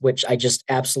girls, which I just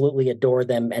absolutely adore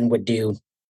them and would do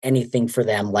anything for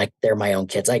them like they're my own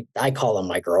kids. I call them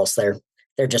my girls.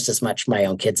 They're just as much my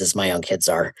own kids as my own kids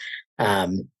are.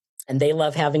 And they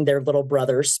love having their little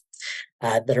brothers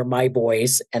that are my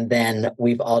boys. And then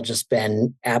we've all just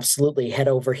been absolutely head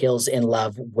over heels in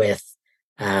love with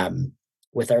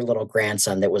our little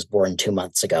grandson that was born 2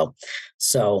 months ago.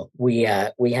 So we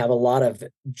have a lot of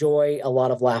joy, a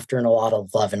lot of laughter, and a lot of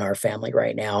love in our family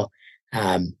right now.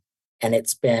 And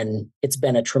it's been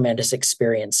a tremendous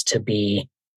experience to be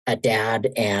a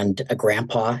dad and a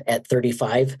grandpa at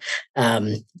 35,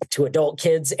 to adult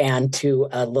kids and to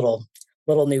a little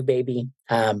new baby.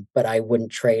 But I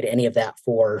wouldn't trade any of that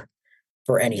for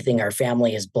anything. Our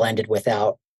family is blended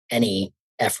without any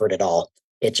effort at all.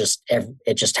 It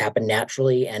just happened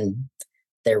naturally, and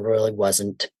there really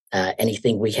wasn't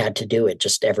anything we had to do. It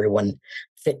just, everyone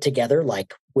fit together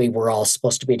like we were all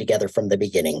supposed to be together from the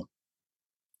beginning.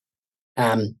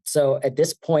 So at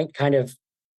this point, kind of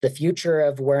the future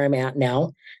of where I'm at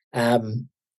now, I'm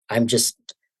just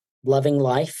loving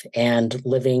life and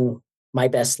living my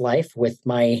best life with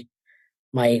my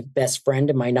best friend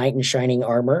and my knight in shining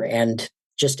armor, and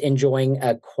just enjoying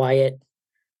a quiet,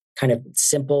 kind of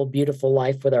simple, beautiful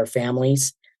life with our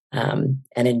families, and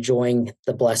enjoying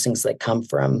the blessings that come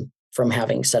from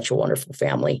having such a wonderful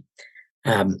family.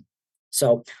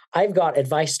 So I've got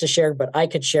advice to share, but I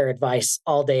could share advice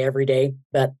all day, every day.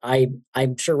 But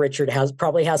I'm sure Richard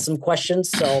probably has some questions.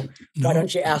 So why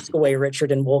don't you ask away,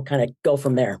 Richard, and we'll kind of go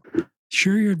from there.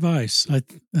 Share your advice.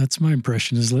 That's my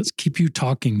impression, is let's keep you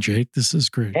talking, Jake. This is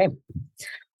great. Okay.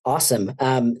 Awesome.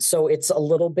 So it's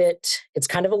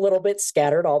kind of a little bit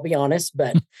scattered, I'll be honest,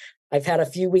 but I've had a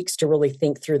few weeks to really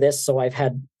think through this. So I've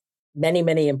had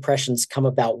many impressions come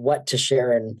about what to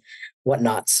share and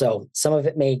whatnot. So some of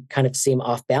it may kind of seem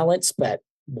off balance, but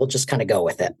we'll just kind of go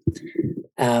with it.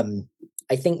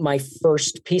 I think my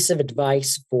first piece of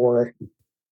advice for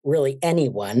really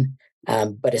anyone,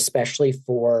 but especially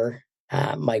for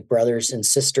my brothers and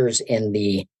sisters in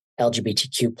the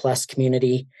LGBTQ plus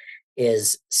community,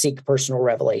 is seek personal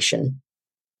revelation.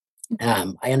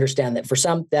 I understand that for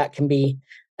some that can be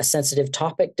a sensitive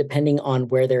topic depending on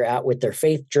where they're at with their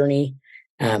faith journey.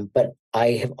 But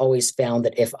I have always found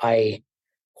that if I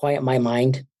quiet my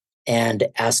mind and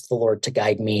ask the Lord to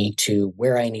guide me to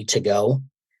where I need to go,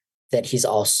 that he's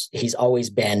always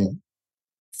been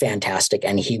fantastic,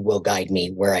 and he will guide me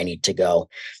where I need to go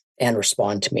and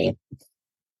respond to me.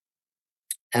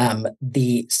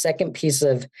 The second piece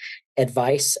of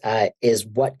advice is,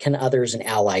 what can others and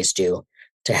allies do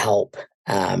to help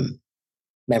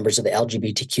members of the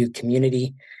LGBTQ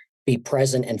community be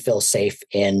present and feel safe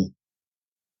in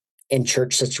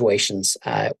church situations?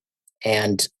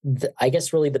 And I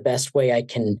guess really the best way I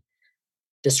can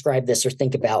describe this or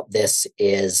think about this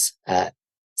is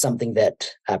something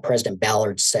that President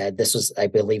Ballard said. This was, I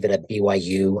believe, at a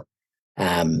BYU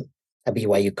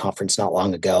conference not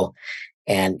long ago.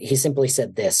 And he simply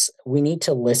said this: we need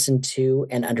to listen to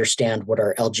and understand what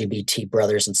our LGBT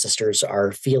brothers and sisters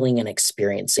are feeling and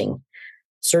experiencing.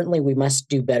 Certainly, we must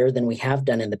do better than we have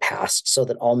done in the past, so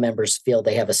that all members feel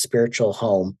they have a spiritual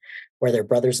home where their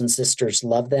brothers and sisters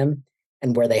love them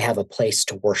and where they have a place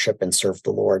to worship and serve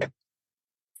the Lord.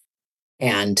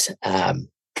 And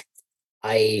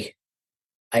I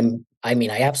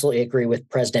absolutely agree with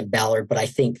President Ballard, but I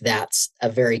think that's a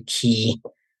very key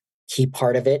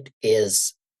part of it,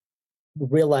 is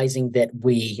realizing that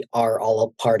we are all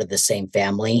a part of the same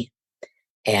family,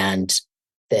 and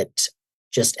that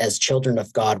just as children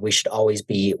of God, we should always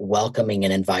be welcoming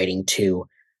and inviting to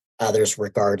others,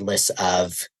 regardless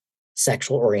of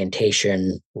sexual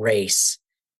orientation, race,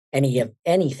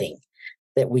 anything,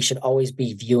 that we should always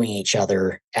be viewing each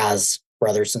other as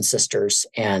brothers and sisters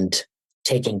and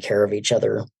taking care of each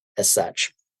other as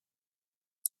such.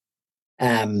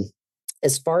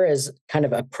 As far as kind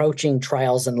of approaching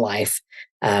trials in life,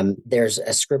 there's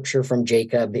a scripture from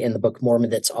Jacob in the Book of Mormon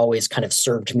that's always kind of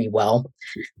served me well,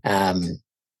 and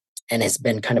has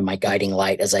been kind of my guiding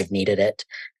light as I've needed it.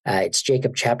 It's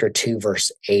Jacob chapter 2,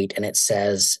 verse 8, and it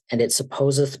says, "And it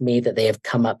supposeth me that they have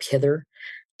come up hither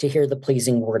to hear the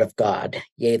pleasing word of God,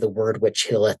 yea, the word which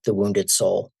healeth the wounded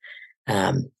soul."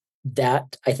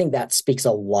 That I think that speaks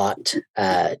a lot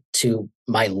to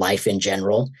my life in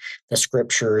general. The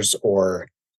scriptures or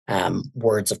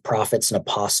words of prophets and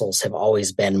apostles have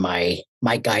always been my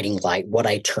guiding light, what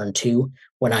I turn to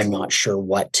when I'm not sure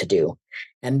what to do.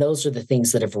 And those are the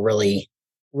things that have really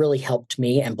helped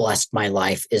me and blessed my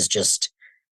life, is just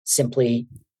simply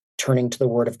turning to the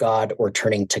word of God or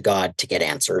turning to God to get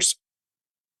answers.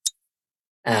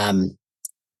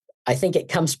 I think it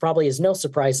comes probably as no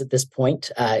surprise at this point,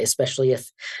 especially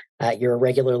if you're a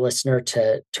regular listener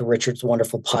to Richard's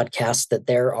wonderful podcast, that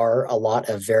there are a lot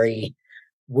of very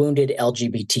wounded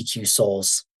LGBTQ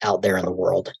souls out there in the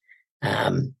world.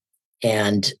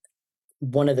 And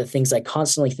one of the things I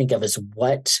constantly think of is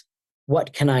what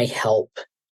can I help?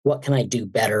 What can I do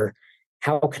better?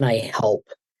 How can I help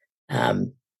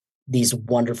these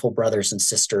wonderful brothers and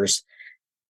sisters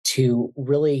to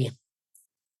really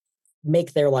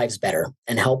make their lives better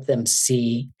and help them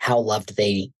see how loved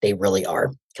they really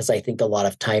are? Because I think a lot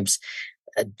of times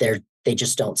they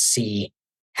just don't see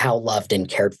how loved and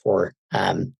cared for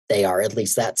they are. At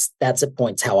least that's at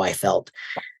points how I felt.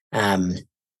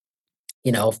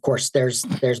 Of course,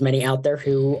 there's many out there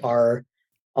who are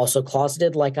also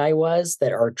closeted like I was,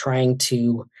 that are trying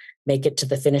to make it to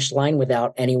the finish line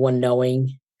without anyone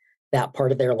knowing that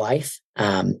part of their life.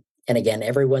 And again,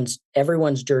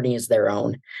 everyone's journey is their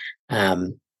own.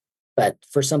 But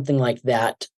for something like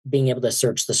that, being able to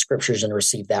search the scriptures and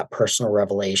receive that personal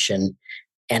revelation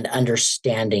and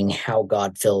understanding how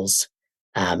God feels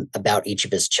about each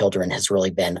of his children has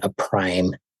really been a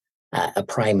prime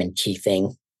and key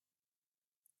thing.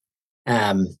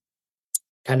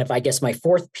 Kind of, I guess, my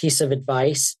fourth piece of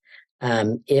advice,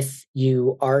 if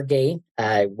you are gay,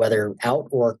 whether out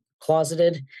or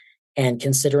closeted, and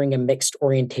considering a mixed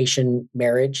orientation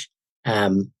marriage,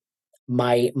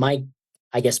 my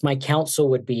counsel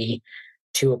would be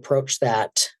to approach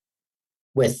that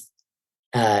with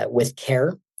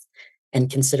care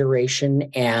and consideration,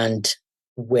 and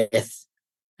with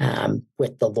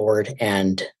the Lord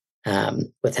and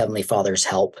with Heavenly Father's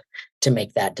help to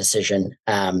make that decision.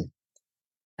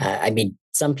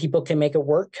 Some people can make it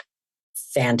work.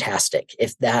 Fantastic.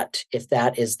 If that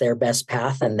is their best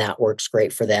path and that works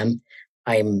great for them,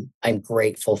 I'm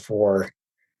grateful for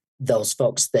those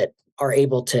folks that are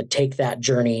able to take that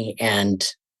journey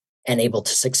and able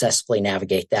to successfully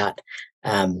navigate that.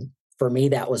 For me,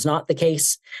 that was not the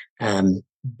case,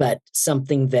 but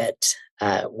something that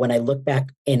when I look back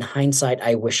in hindsight,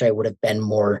 I wish I would have been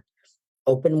more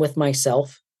open with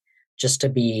myself, just to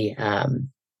be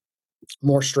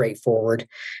more straightforward,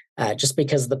 just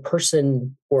because the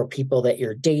person or people that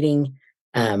you're dating,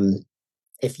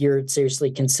 if you're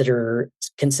seriously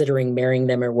considering marrying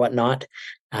them or whatnot,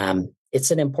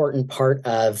 it's an important part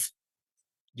of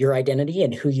your identity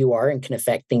and who you are, and can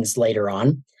affect things later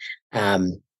on.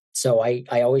 So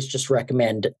I always just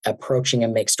recommend approaching a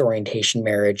mixed orientation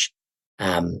marriage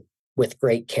with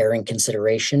great care and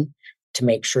consideration, to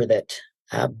make sure that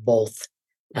both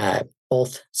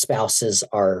spouses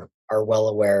are well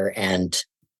aware and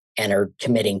are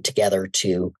committing together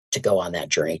to go on that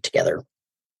journey together.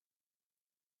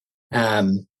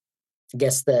 I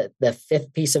guess the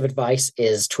fifth piece of advice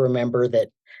is to remember that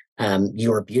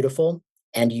you are beautiful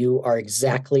and you are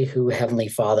exactly who Heavenly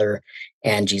Father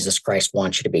and Jesus Christ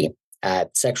want you to be.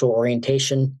 Sexual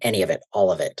orientation, any of it,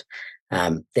 all of it.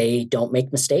 They don't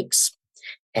make mistakes,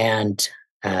 and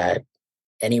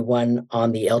anyone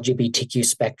on the LGBTQ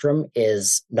spectrum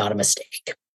is not a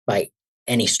mistake by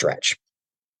any stretch.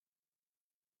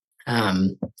 I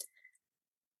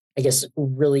guess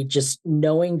really just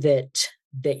knowing that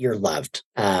you're loved.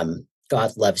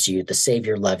 God loves you. The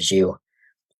Savior loves you.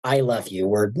 I love you.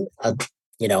 We're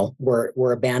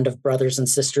a band of brothers and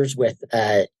sisters with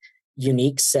a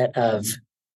unique set of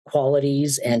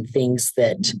qualities and things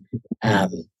that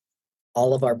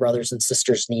all of our brothers and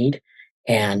sisters need,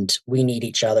 and we need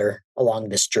each other along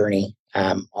this journey.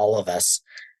 All of us.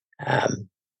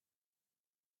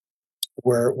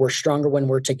 We're stronger when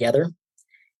we're together,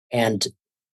 and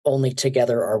only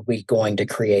together are we going to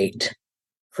create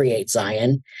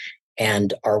Zion,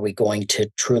 and are we going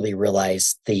to truly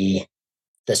realize the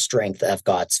strength of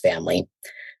God's family.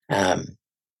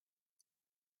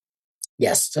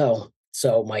 Yes.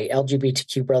 So my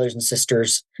LGBTQ brothers and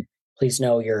sisters, please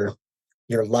know you're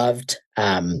loved.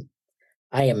 I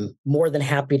am more than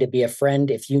happy to be a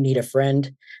friend if you need a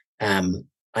friend. I'm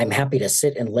happy to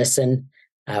sit and listen.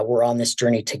 We're on this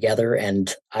journey together,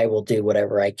 and I will do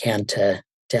whatever I can to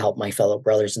help my fellow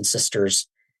brothers and sisters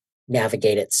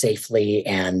navigate it safely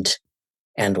and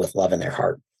with love in their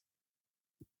heart.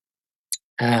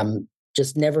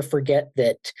 Just never forget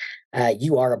that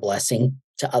you are a blessing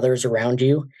to others around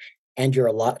you, and you're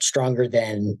a lot stronger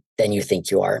than you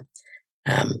think you are.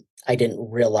 I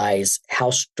didn't realize how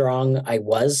strong I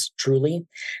was truly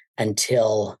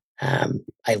until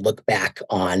I look back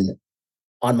on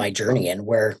my journey and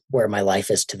where my life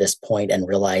is to this point, and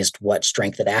realized what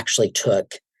strength it actually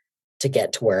took to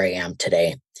get to where I am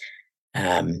today.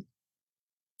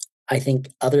 I think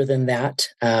other than that,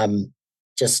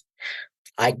 just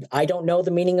I don't know the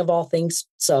meaning of all things.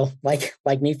 So like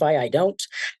Nephi, I don't.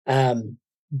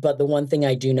 But the one thing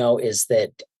I do know is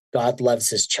that God loves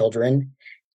his children,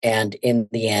 and in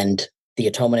the end, the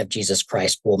atonement of Jesus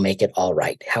Christ will make it all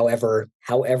right. However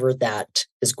that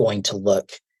is going to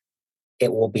look,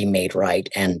 it will be made right.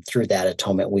 And through that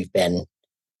atonement, we've been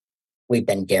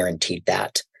guaranteed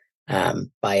that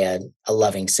by a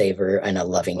loving Savior and a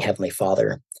loving Heavenly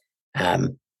Father.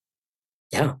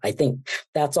 Yeah, I think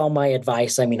that's all my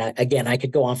advice. I mean, I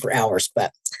could go on for hours,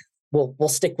 but we'll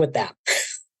stick with that.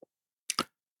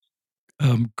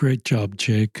 Great job,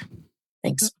 Jake.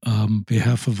 Thanks.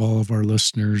 Behalf of all of our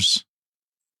listeners,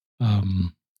 a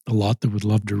lot that would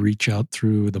love to reach out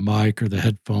through the mic or the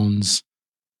headphones,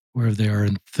 wherever they are,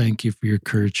 and thank you for your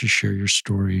courage to share your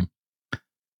story.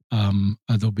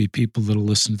 There'll be people that'll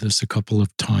listen to this a couple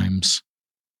of times.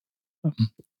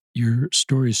 Your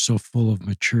story is so full of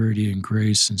maturity and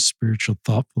grace and spiritual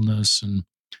thoughtfulness, and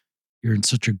you're in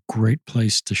such a great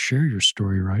place to share your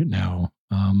story right now.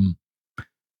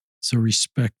 So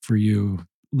respect for you.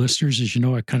 Listeners, as you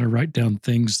know, I kind of write down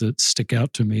things that stick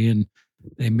out to me, and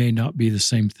they may not be the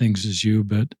same things as you,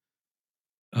 but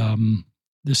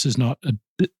this is not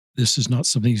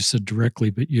something you said directly,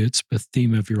 but it's the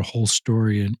theme of your whole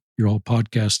story and your whole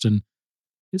podcast. And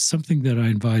it's something that I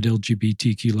invite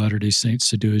LGBTQ Latter-day Saints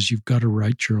to do, is you've got to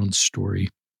write your own story.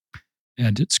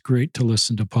 And it's great to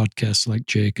listen to podcasts like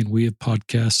Jake. And we have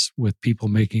podcasts with people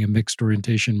making a mixed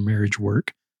orientation marriage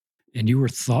work. And you were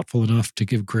thoughtful enough to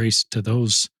give grace to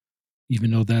those,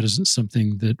 even though that isn't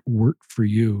something that worked for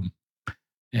you.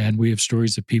 And we have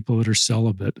stories of people that are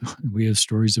celibate. And we have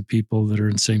stories of people that are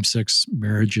in same-sex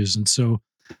marriages. And so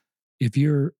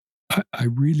I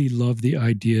really love the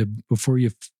idea, before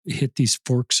you hit these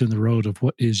forks in the road of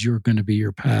what is going to be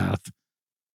your path,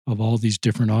 of all these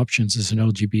different options as an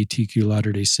LGBTQ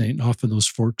Latter-day Saint. And often those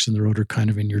forks in the road are kind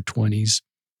of in your 20s,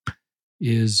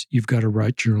 is you've got to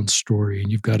write your own story,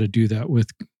 and you've got to do that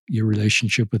with your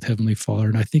relationship with Heavenly Father.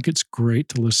 And I think it's great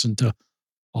to listen to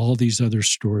all these other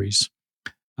stories.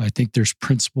 I think there's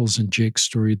principles in Jake's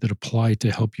story that apply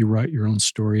to help you write your own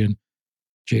story. And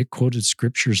Jake quoted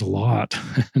scriptures a lot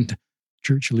and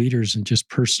church leaders and just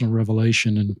personal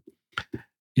revelation. And,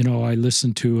 I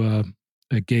listened to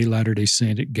a gay Latter-day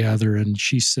Saint at Gather, and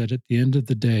she said at the end of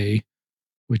the day,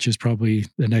 which is probably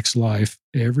the next life,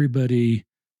 everybody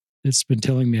that's been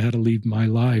telling me how to lead my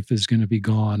life is going to be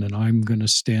gone, and I'm going to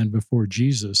stand before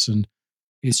Jesus, and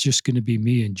it's just going to be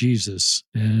me and Jesus,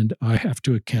 and I have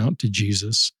to account to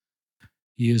Jesus.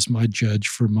 He is my judge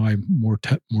for my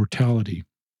mortality.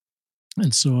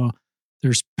 And so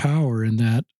there's power in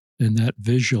that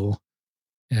visual.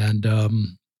 And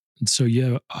so,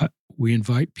 we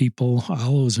invite people. I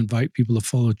always invite people to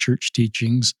follow church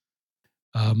teachings.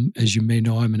 As you may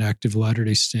know, I'm an active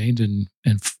Latter-day Saint, and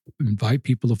invite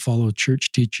people to follow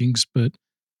church teachings. But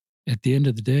at the end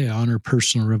of the day, I honor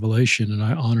personal revelation, and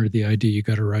I honor the idea you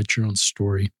got to write your own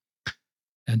story.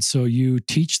 And so you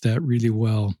teach that really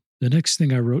well. The next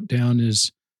thing I wrote down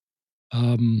is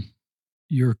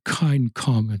your kind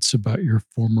comments about your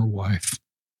former wife.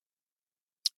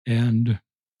 And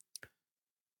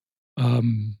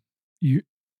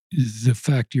the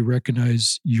fact you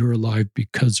recognize you're alive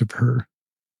because of her.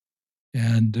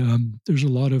 And there's a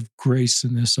lot of grace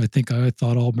in this. I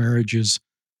thought all marriages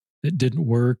that didn't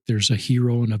work, there's a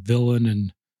hero and a villain,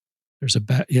 and there's a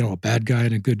bad guy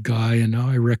and a good guy. And now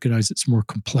I recognize it's more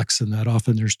complex than that.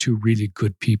 Often there's two really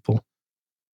good people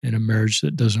in a marriage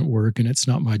that doesn't work. And it's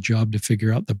not my job to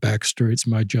figure out the backstory. It's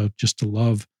my job just to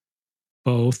love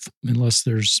both, unless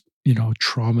there's,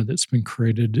 trauma that's been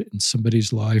created in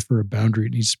somebody's life, or a boundary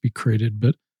that needs to be created.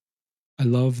 But I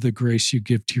love the grace you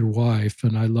give to your wife.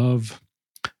 And I love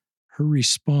her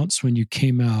response when you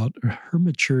came out, her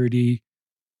maturity.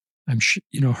 I'm sure,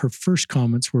 her first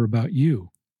comments were about you,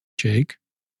 Jake,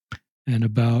 and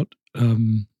about,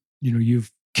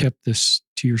 you've kept this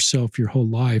to yourself your whole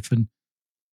life, and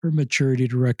her maturity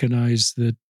to recognize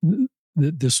that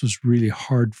this was really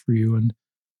hard for you.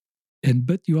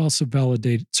 But you also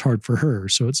validate it's hard for her.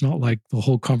 So it's not like the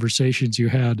whole conversations you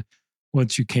had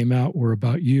once you came out were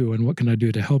about you and what can I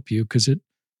do to help you, because it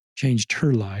changed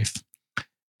her life.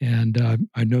 And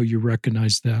I know you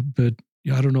recognize that. But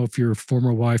I don't know if your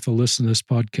former wife will listen to this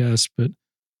podcast, but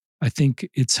I think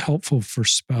it's helpful for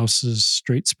spouses,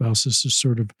 straight spouses, to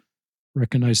sort of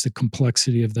recognize the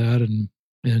complexity of that.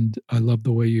 And I love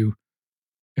the way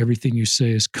everything you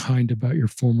say is kind about your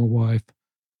former wife.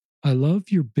 I love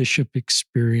your bishop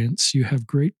experience. You have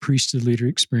great priesthood leader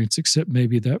experience, except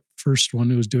maybe that first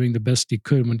one who was doing the best he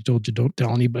could when he told you don't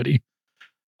tell anybody.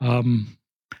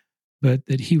 But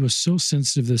that he was so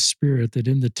sensitive to the Spirit that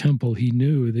in the temple he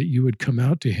knew that you would come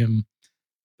out to him.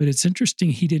 But it's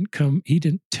interesting, he didn't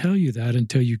tell you that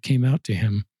until you came out to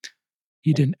him.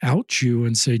 He didn't out you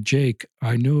and say, Jake,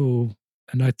 I know.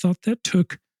 And I thought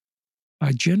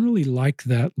I generally like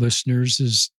that, listeners,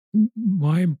 is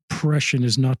my impression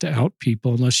is not to out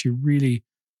people unless you really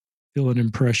feel an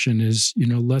impression, is,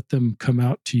 let them come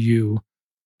out to you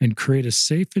and create a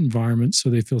safe environment so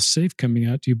they feel safe coming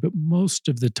out to you. But most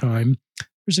of the time,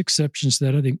 there's exceptions to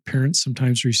that. I think parents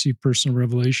sometimes receive personal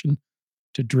revelation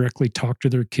to directly talk to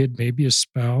their kid, maybe a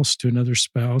spouse to another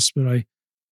spouse. But I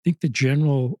think the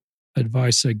general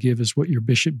advice I give is what your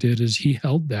bishop did is he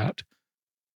held that.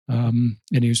 And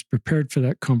he was prepared for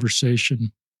that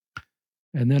conversation.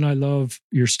 And then I love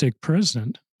your stake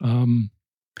president,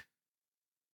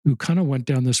 who kind of went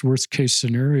down this worst case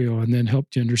scenario and then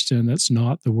helped you understand that's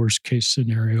not the worst case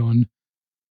scenario. And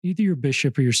either your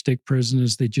bishop or your stake president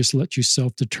is they just let you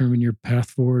self-determine your path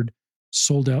forward,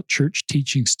 sold out church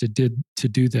teachings to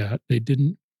do that. They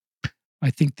didn't,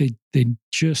 I think they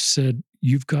just said,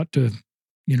 you've got to,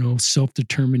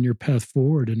 self-determine your path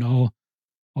forward, and I'll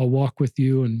walk with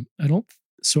you. And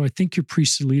I think your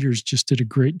priesthood leaders just did a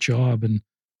great job. And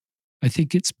I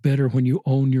think it's better when you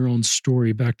own your own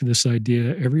story. Back to this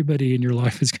idea, everybody in your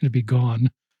life is going to be gone.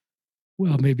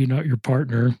 Well, maybe not your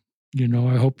partner.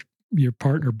 I hope your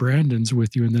partner Brandon's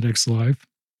with you in the next life.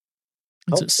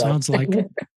 It sounds like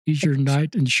he's your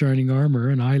knight in shining armor.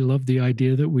 And I love the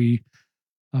idea that we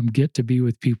get to be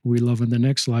with people we love in the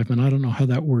next life. And I don't know how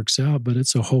that works out, but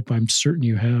it's a hope I'm certain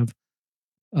you have.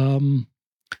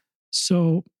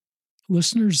 So,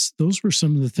 listeners, those were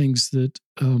some of the things that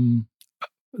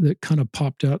kind of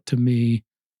popped out to me.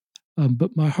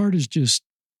 But my heart is just,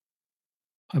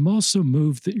 I'm also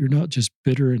moved that you're not just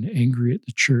bitter and angry at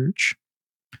the church.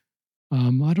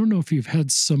 I don't know if you've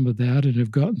had some of that and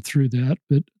have gotten through that,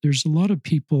 but there's a lot of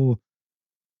people,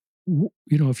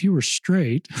 if you were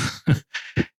straight,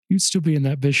 you'd still be in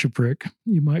that bishopric.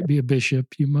 You might be a bishop.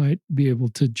 You might be able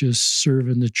to just serve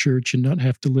in the church and not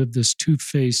have to live this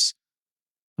two-face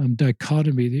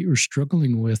dichotomy that you're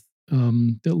struggling with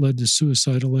that led to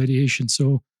suicidal ideation.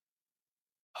 So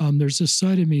there's a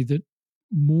side of me that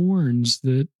mourns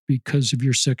that because of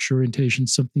your sexual orientation,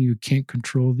 something you can't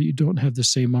control, that you don't have the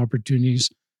same opportunities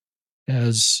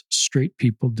as straight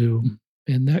people do.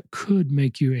 And that could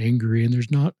make you angry. And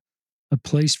there's not a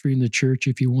place for you in the church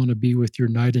if you want to be with your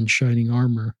knight in shining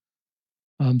armor.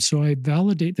 So I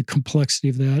validate the complexity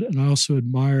of that. And I also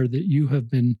admire that you have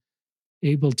been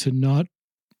able to not,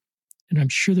 and I'm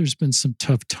sure there's been some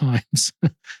tough times,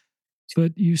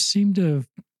 but you seem to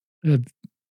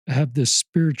have this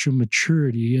spiritual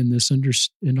maturity and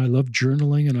and I love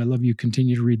journaling, and I love you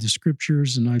continue to read the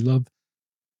scriptures, and I love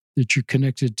that you're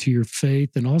connected to your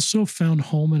faith and also found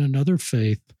home in another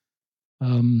faith.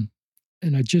 And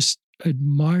I just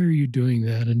admire you doing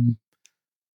that, and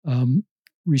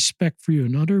respect for you.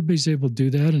 Not everybody's able to do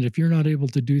that. And if you're not able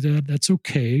to do that, that's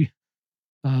okay.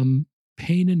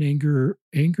 Pain and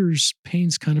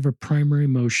pain's kind of a primary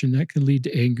emotion that can lead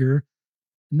to anger,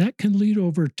 and that can lead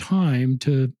over time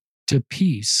to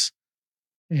peace.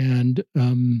 And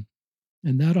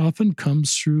that often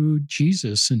comes through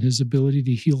Jesus and his ability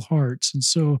to heal hearts. And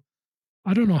so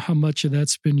I don't know how much of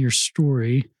that's been your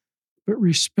story, but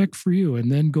respect for you.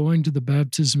 And then going to the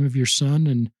baptism of your son,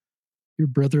 and your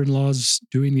brother-in-law's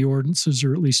doing the ordinances,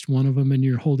 or at least one of them, and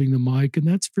you're holding the mic. And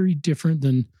that's very different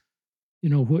than,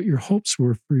 what your hopes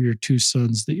were for your two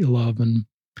sons that you love. And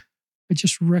I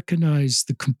just recognize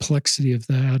the complexity of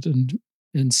that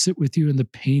and sit with you in the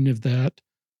pain of that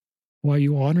while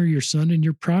you honor your son and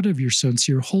you're proud of your son.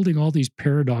 So you're holding all these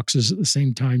paradoxes at the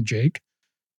same time, Jake.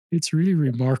 It's really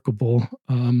remarkable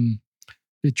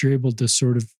that you're able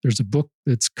to there's a book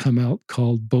that's come out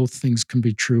called Both Things Can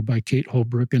Be True by Kate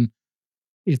Holbrook. And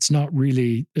it's not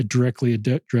really directly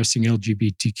addressing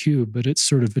LGBTQ, but it's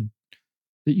sort of that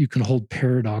you can hold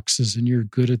paradoxes, and you're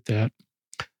good at that.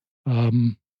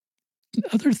 Um,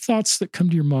 Other thoughts that come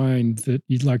to your mind that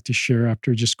you'd like to share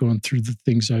after just going through the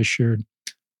things I shared?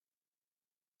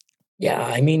 Yeah,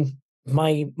 I mean,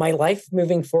 my life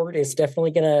moving forward is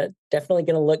definitely gonna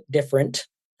look different.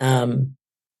 Um,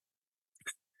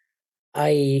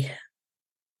 I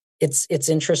it's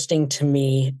interesting to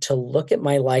me to look at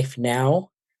my life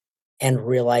now and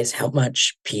realize how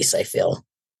much peace I feel.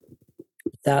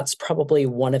 That's probably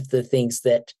one of the things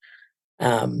that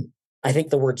um, I think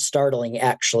the word startling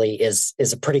actually is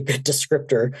a pretty good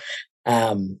descriptor.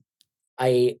 Um,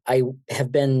 I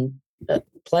have been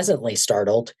pleasantly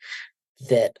startled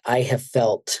that I have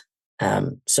felt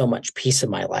so much peace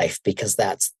in my life, because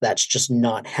that's just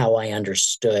not how I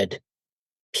understood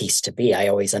peace to be. I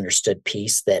always understood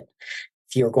peace that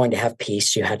if you were going to have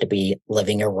peace, you had to be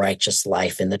living a righteous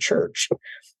life in the church.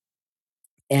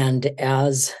 And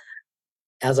as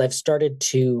I've started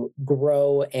to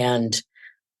grow and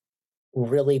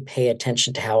really pay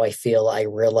attention to how I feel, I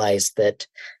realize that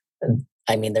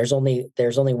I mean there's only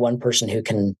one person who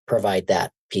can provide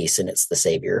that peace, and it's the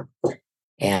Savior.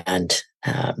 And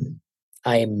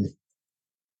I'm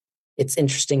it's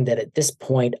interesting that at this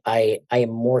point I am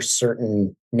more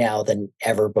certain now than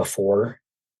ever before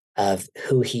of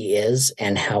who he is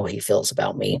and how he feels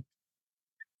about me.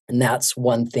 And that's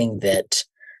one thing that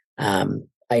I'm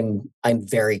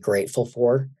very grateful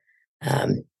for.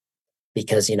 Um,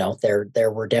 because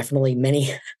there were definitely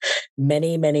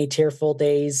many tearful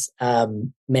days,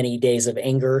 many days of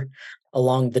anger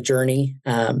along the journey,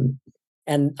 and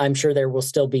I'm sure there will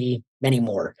still be many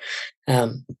more.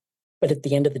 Um, but at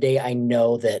the end of the day, I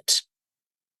know that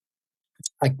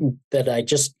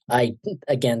I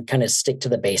again kind of stick to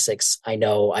the basics. I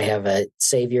know I have a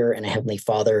Savior and a Heavenly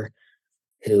Father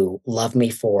who love me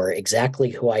for exactly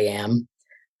who I am,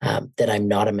 that I'm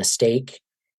not a mistake,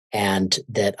 and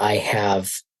that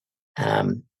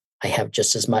um, I have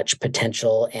just as much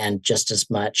potential and just as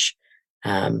much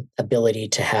ability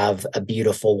to have a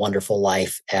beautiful, wonderful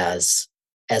life as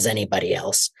anybody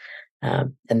else.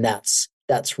 And that's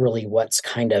really what's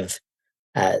kind of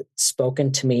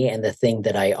spoken to me, and the thing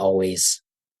that I always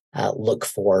look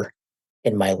for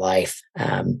in my life.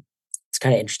 It's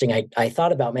kind of interesting. I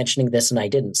thought about mentioning this and I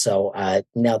didn't. So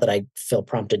now that I feel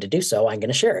prompted to do so, I'm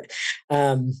going to share it.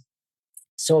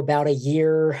 So about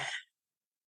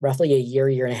roughly a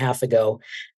year and a half ago,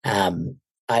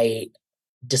 I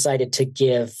decided to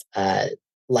give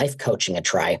life coaching a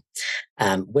try,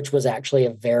 which was actually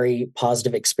a very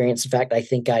positive experience. In fact, I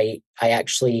think I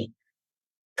actually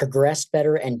progressed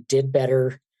better and did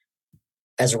better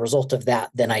as a result of that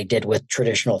than I did with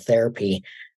traditional therapy.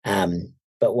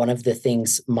 But one of the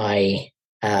things my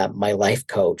life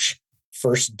coach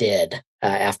first did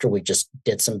after we just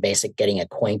did some basic getting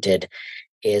acquainted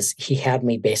is he had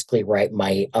me basically write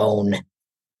my own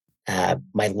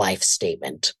my life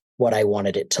statement, what I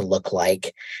wanted it to look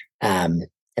like. And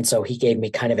so he gave me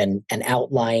kind of an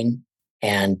outline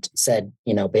and said,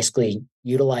 basically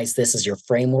utilize this as your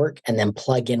framework and then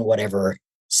plug in whatever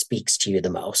speaks to you the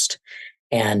most.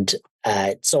 And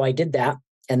so I did that.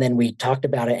 And then we talked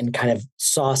about it and kind of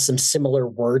saw some similar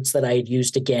words that I had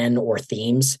used again, or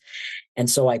themes. And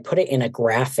so I put it in a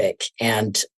graphic,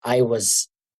 and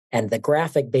the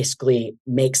graphic basically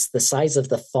makes the size of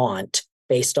the font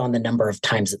based on the number of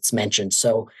times it's mentioned.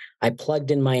 So I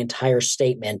plugged in my entire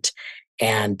statement,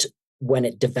 and when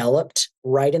it developed,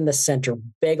 right in the center,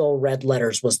 big old red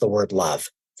letters, was the word love.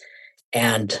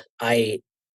 And I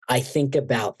think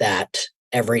about that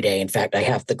every day. In fact, I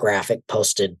have the graphic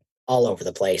posted all over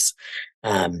the place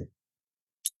in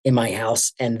my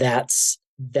house, and that's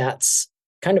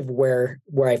kind of where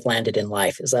I've landed in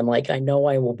life. Is I'm like, I know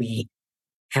I will be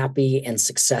happy and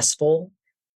successful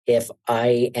if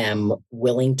I am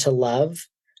willing to love,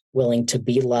 willing to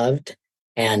be loved,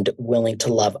 and willing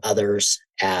to love others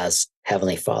as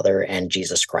Heavenly Father and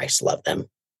Jesus Christ love them.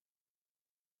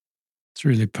 It's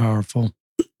really powerful.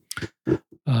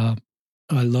 Uh,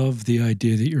 I love the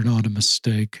idea that you're not a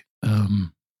mistake.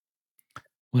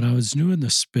 When I was new in the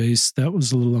space, that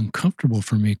was a little uncomfortable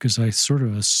for me, because I sort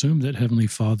of assumed that Heavenly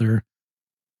Father,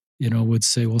 would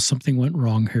say, well, something went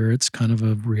wrong here. It's kind of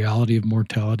a reality of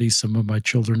mortality. Some of my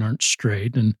children aren't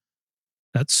straight, and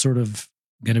that's sort of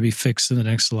going to be fixed in the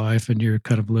next life. And you're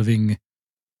kind of living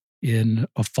in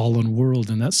a fallen world.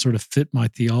 And that sort of fit my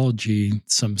theology in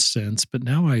some sense. But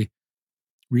now I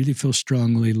really feel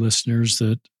strongly, listeners,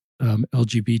 that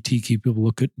LGBTQ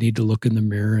people need to look in the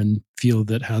mirror and feel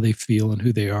that how they feel and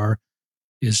who they are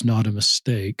is not a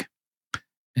mistake.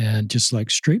 And just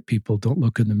like straight people don't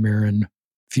look in the mirror and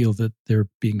feel that they're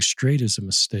being straight is a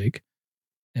mistake.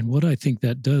 And what I think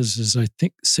that does is I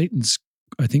think Satan's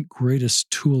greatest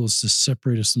tool is to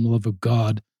separate us from the love of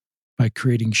God by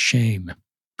creating shame.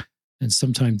 And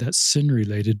sometimes that's sin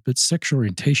related, but sexual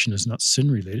orientation is not sin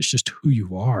related. It's just who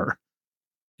you are.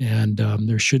 And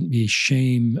there shouldn't be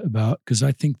shame about, because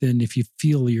I think then if you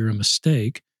feel you're a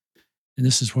mistake, and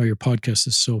this is why your podcast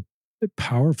is so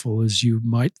powerful, is you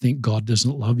might think God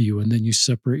doesn't love you. And then you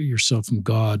separate yourself from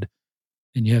God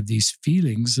and you have these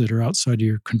feelings that are outside of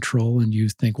your control. And you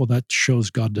think, well, that shows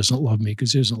God doesn't love me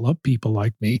because he doesn't love people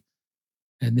like me.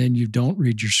 And then you don't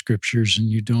read your scriptures and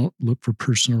you don't look for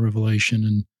personal revelation.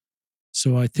 And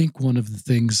so I think one of the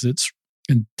things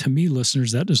and to me,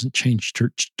 listeners, that doesn't change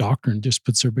church doctrine, just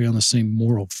puts everybody on the same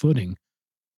moral footing.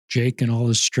 Jake and all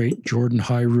his straight Jordan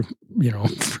High,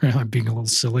 I'm being a little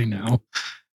silly now.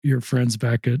 Your friends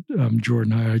back at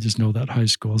Jordan High, I just know that high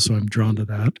school, so I'm drawn to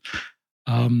that.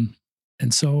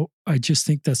 And so I just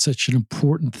think that's such an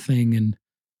important thing.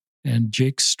 And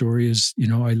Jake's story is,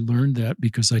 I learned that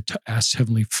because I asked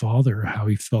Heavenly Father how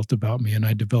he felt about me, and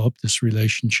I developed this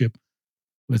relationship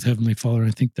with Heavenly Father.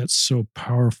 I think that's so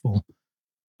powerful.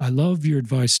 I love your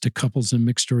advice to couples in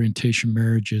mixed orientation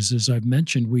marriages. As I've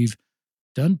mentioned, we've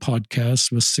done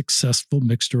podcasts with successful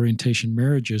mixed orientation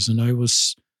marriages, and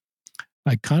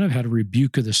I kind of had a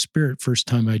rebuke of the spirit first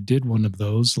time I did one of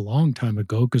those a long time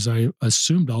ago because I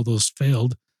assumed all those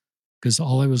failed because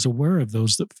all I was aware of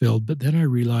those that failed. But then I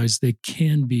realized they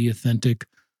can be authentic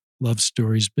love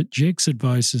stories. But Jake's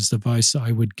advice is the advice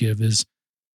I would give is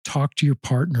talk to your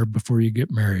partner before you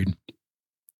get married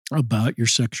about your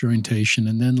sexual orientation,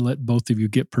 and then let both of you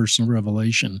get personal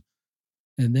revelation.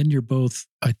 And then you're both,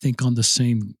 I think, on the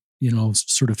same,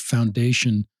 sort of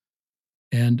foundation.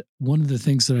 And one of the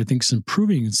things that I think is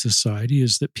improving in society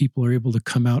is that people are able to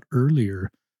come out earlier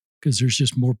because there's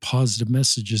just more positive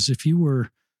messages. If you were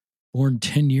born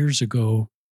 10 years ago,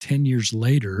 10 years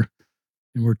later,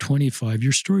 and we're 25,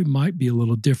 your story might be a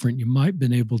little different. You might have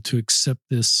been able to accept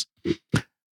this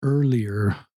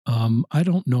earlier. I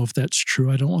don't know if that's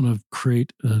true. I don't want to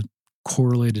create a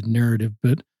correlated narrative,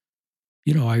 but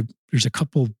there's a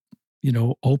couple,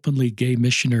 openly gay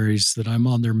missionaries that I'm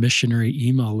on their missionary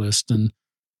email list, and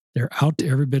they're out to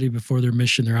everybody before their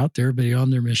mission. They're out to everybody on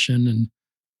their mission,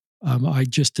 and I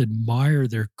just admire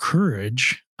their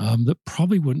courage. That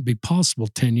probably wouldn't be possible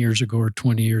 10 years ago or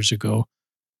 20 years ago.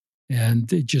 And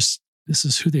this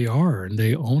is who they are, and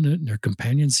they own it, and their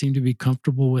companions seem to be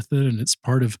comfortable with it, and it's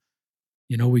part of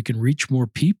we can reach more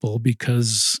people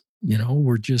because,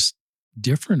 we're just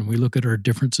different. We look at our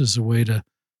differences as a way to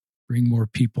bring more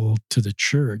people to the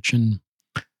church. And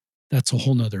that's a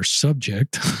whole nother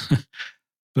subject.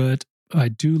 But I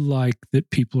do like that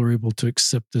people are able to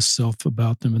accept this self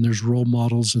about them. And there's role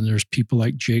models and there's people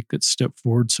like Jake that step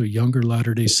forward. So younger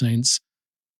Latter-day Saints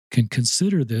can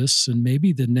consider this. And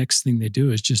maybe the next thing they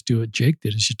do is just do what Jake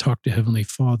did, is you talk to Heavenly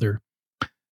Father.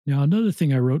 Now, another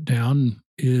thing I wrote down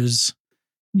is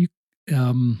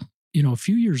a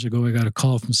few years ago, I got a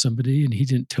call from somebody and he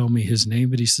didn't tell me his name,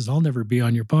 but he says, I'll never be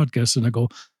on your podcast. And I go,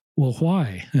 well,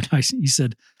 why? And he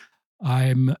said,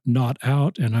 I'm not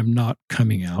out and I'm not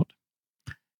coming out.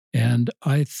 And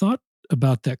I thought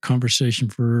about that conversation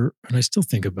and I still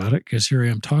think about it because here I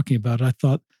am talking about it. I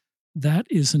thought that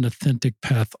is an authentic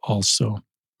path also.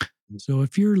 So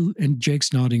and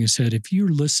Jake's nodding his head, if you're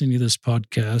listening to this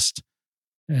podcast,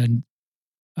 and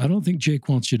I don't think Jake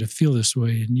wants you to feel this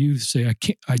way, and you say,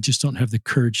 I just don't have the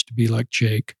courage to be like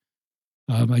Jake.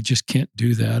 I just can't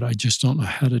do that. I just don't know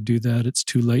how to do that. It's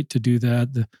too late to do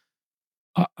that.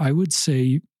 I would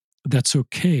say that's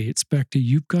okay. It's back to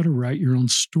you've got to write your own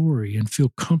story and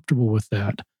feel comfortable with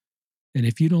that. And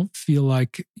if you don't feel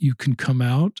like you can come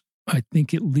out, I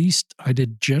think at least I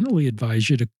did generally invite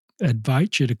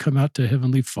you to come out to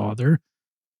Heavenly Father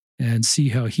and see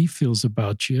how he feels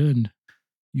about you, and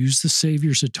use the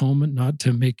Savior's atonement not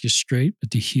to make you straight,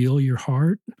 but to heal your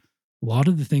heart. A lot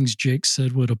of the things Jake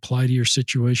said would apply to your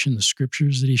situation, the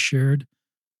scriptures that he shared.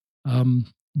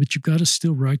 But you've got to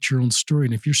still write your own story.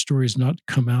 And if your story has not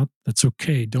come out, that's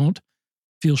okay. Don't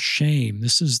feel shame.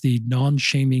 This is the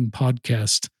non-shaming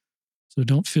podcast. So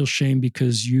don't feel shame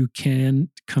because you can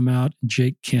come out and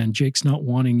Jake can. Jake's not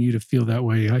wanting you to feel that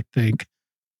way, I think.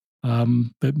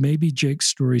 But maybe Jake's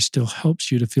story still helps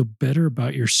you to feel better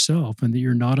about yourself and that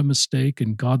you're not a mistake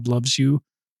and God loves you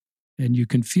and you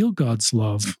can feel God's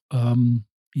love,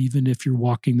 even if you're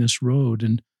walking this road.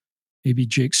 And maybe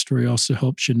Jake's story also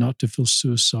helps you not to feel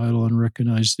suicidal and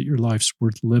recognize that your life's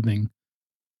worth living.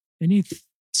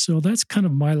 So that's kind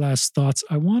of my last thoughts.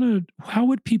 How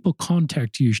would people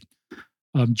contact you?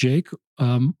 Jake,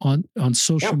 on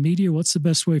social Yeah. media, what's the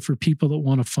best way for people that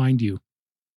want to find you?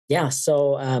 Yeah.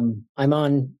 So I'm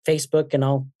on Facebook, and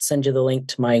I'll send you the link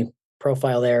to my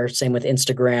profile there. Same with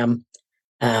Instagram.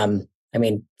 I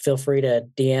mean, feel free to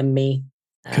DM me.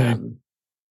 Okay.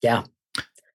 Yeah,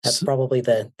 that's So, probably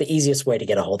the easiest way to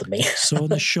get a hold of me. so in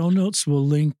the show notes, we'll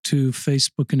link to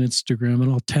Facebook and Instagram,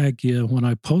 and I'll tag you when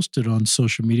I post it on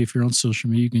social media. If you're on social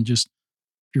media, you can just,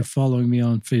 if you're following me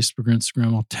on Facebook or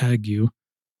Instagram, I'll tag you.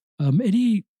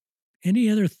 Any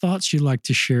other thoughts you'd like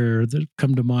to share that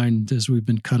come to mind as we've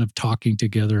been kind of talking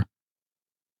together?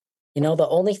 The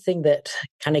only thing that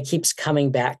kind of keeps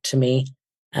coming back to me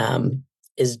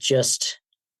is just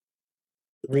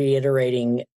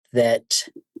reiterating that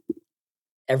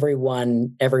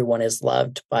everyone is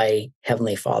loved by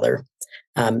Heavenly Father.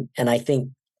 And I think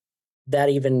that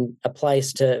even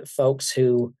applies to folks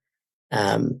who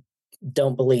um,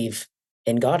 don't believe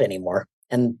in God anymore.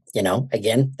 And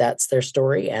again, that's their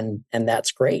story, and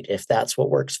that's great if that's what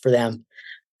works for them.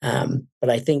 But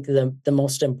I think the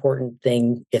most important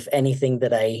thing, if anything,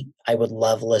 that I would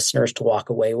love listeners to walk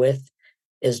away with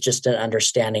is just an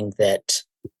understanding that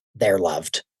they're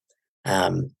loved.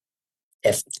 Um,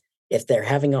 if if they're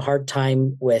having a hard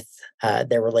time with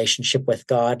their relationship with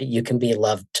God, you can be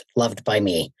loved by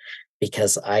me,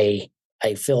 because I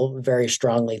feel very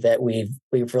strongly that we've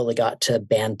really got to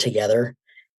band together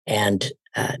and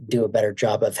do a better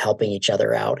job of helping each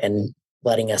other out and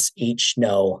letting us each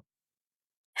know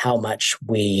how much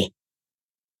we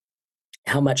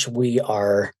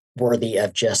are worthy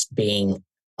of just being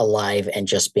alive and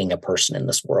just being a person in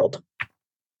this world.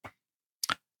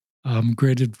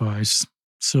 Great advice.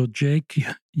 So, Jake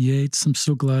Yates, I'm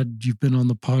so glad you've been on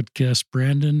the podcast.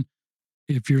 Brandon,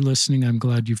 if you're listening, I'm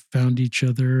glad you found each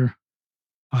other.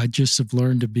 I just have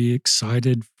learned to be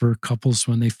excited for couples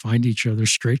when they find each other,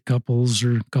 straight couples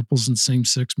or couples in same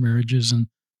sex marriages. And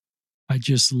I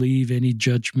just leave any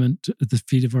judgment at the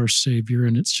feet of our Savior.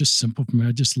 And it's just simple for me.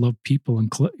 I just love people,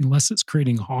 unless it's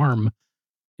creating harm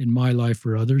in my life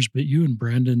or others. But you and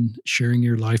Brandon sharing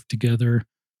your life together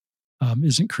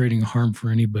isn't creating harm for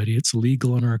anybody. It's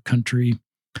legal in our country.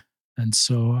 And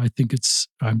so I think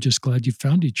I'm just glad you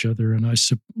found each other. And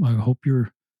I hope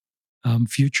your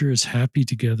future is happy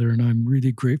together. And I'm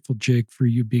really grateful, Jake, for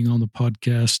you being on the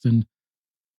podcast. And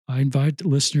I invite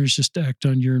listeners just to act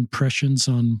on your impressions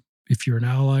on, if you're an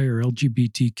ally or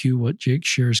LGBTQ, what Jake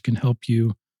shares can help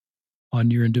you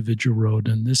on your individual road.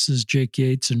 And this is Jake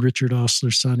Yates and Richard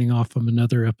Osler signing off from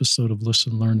another episode of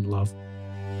Listen, Learn, Love.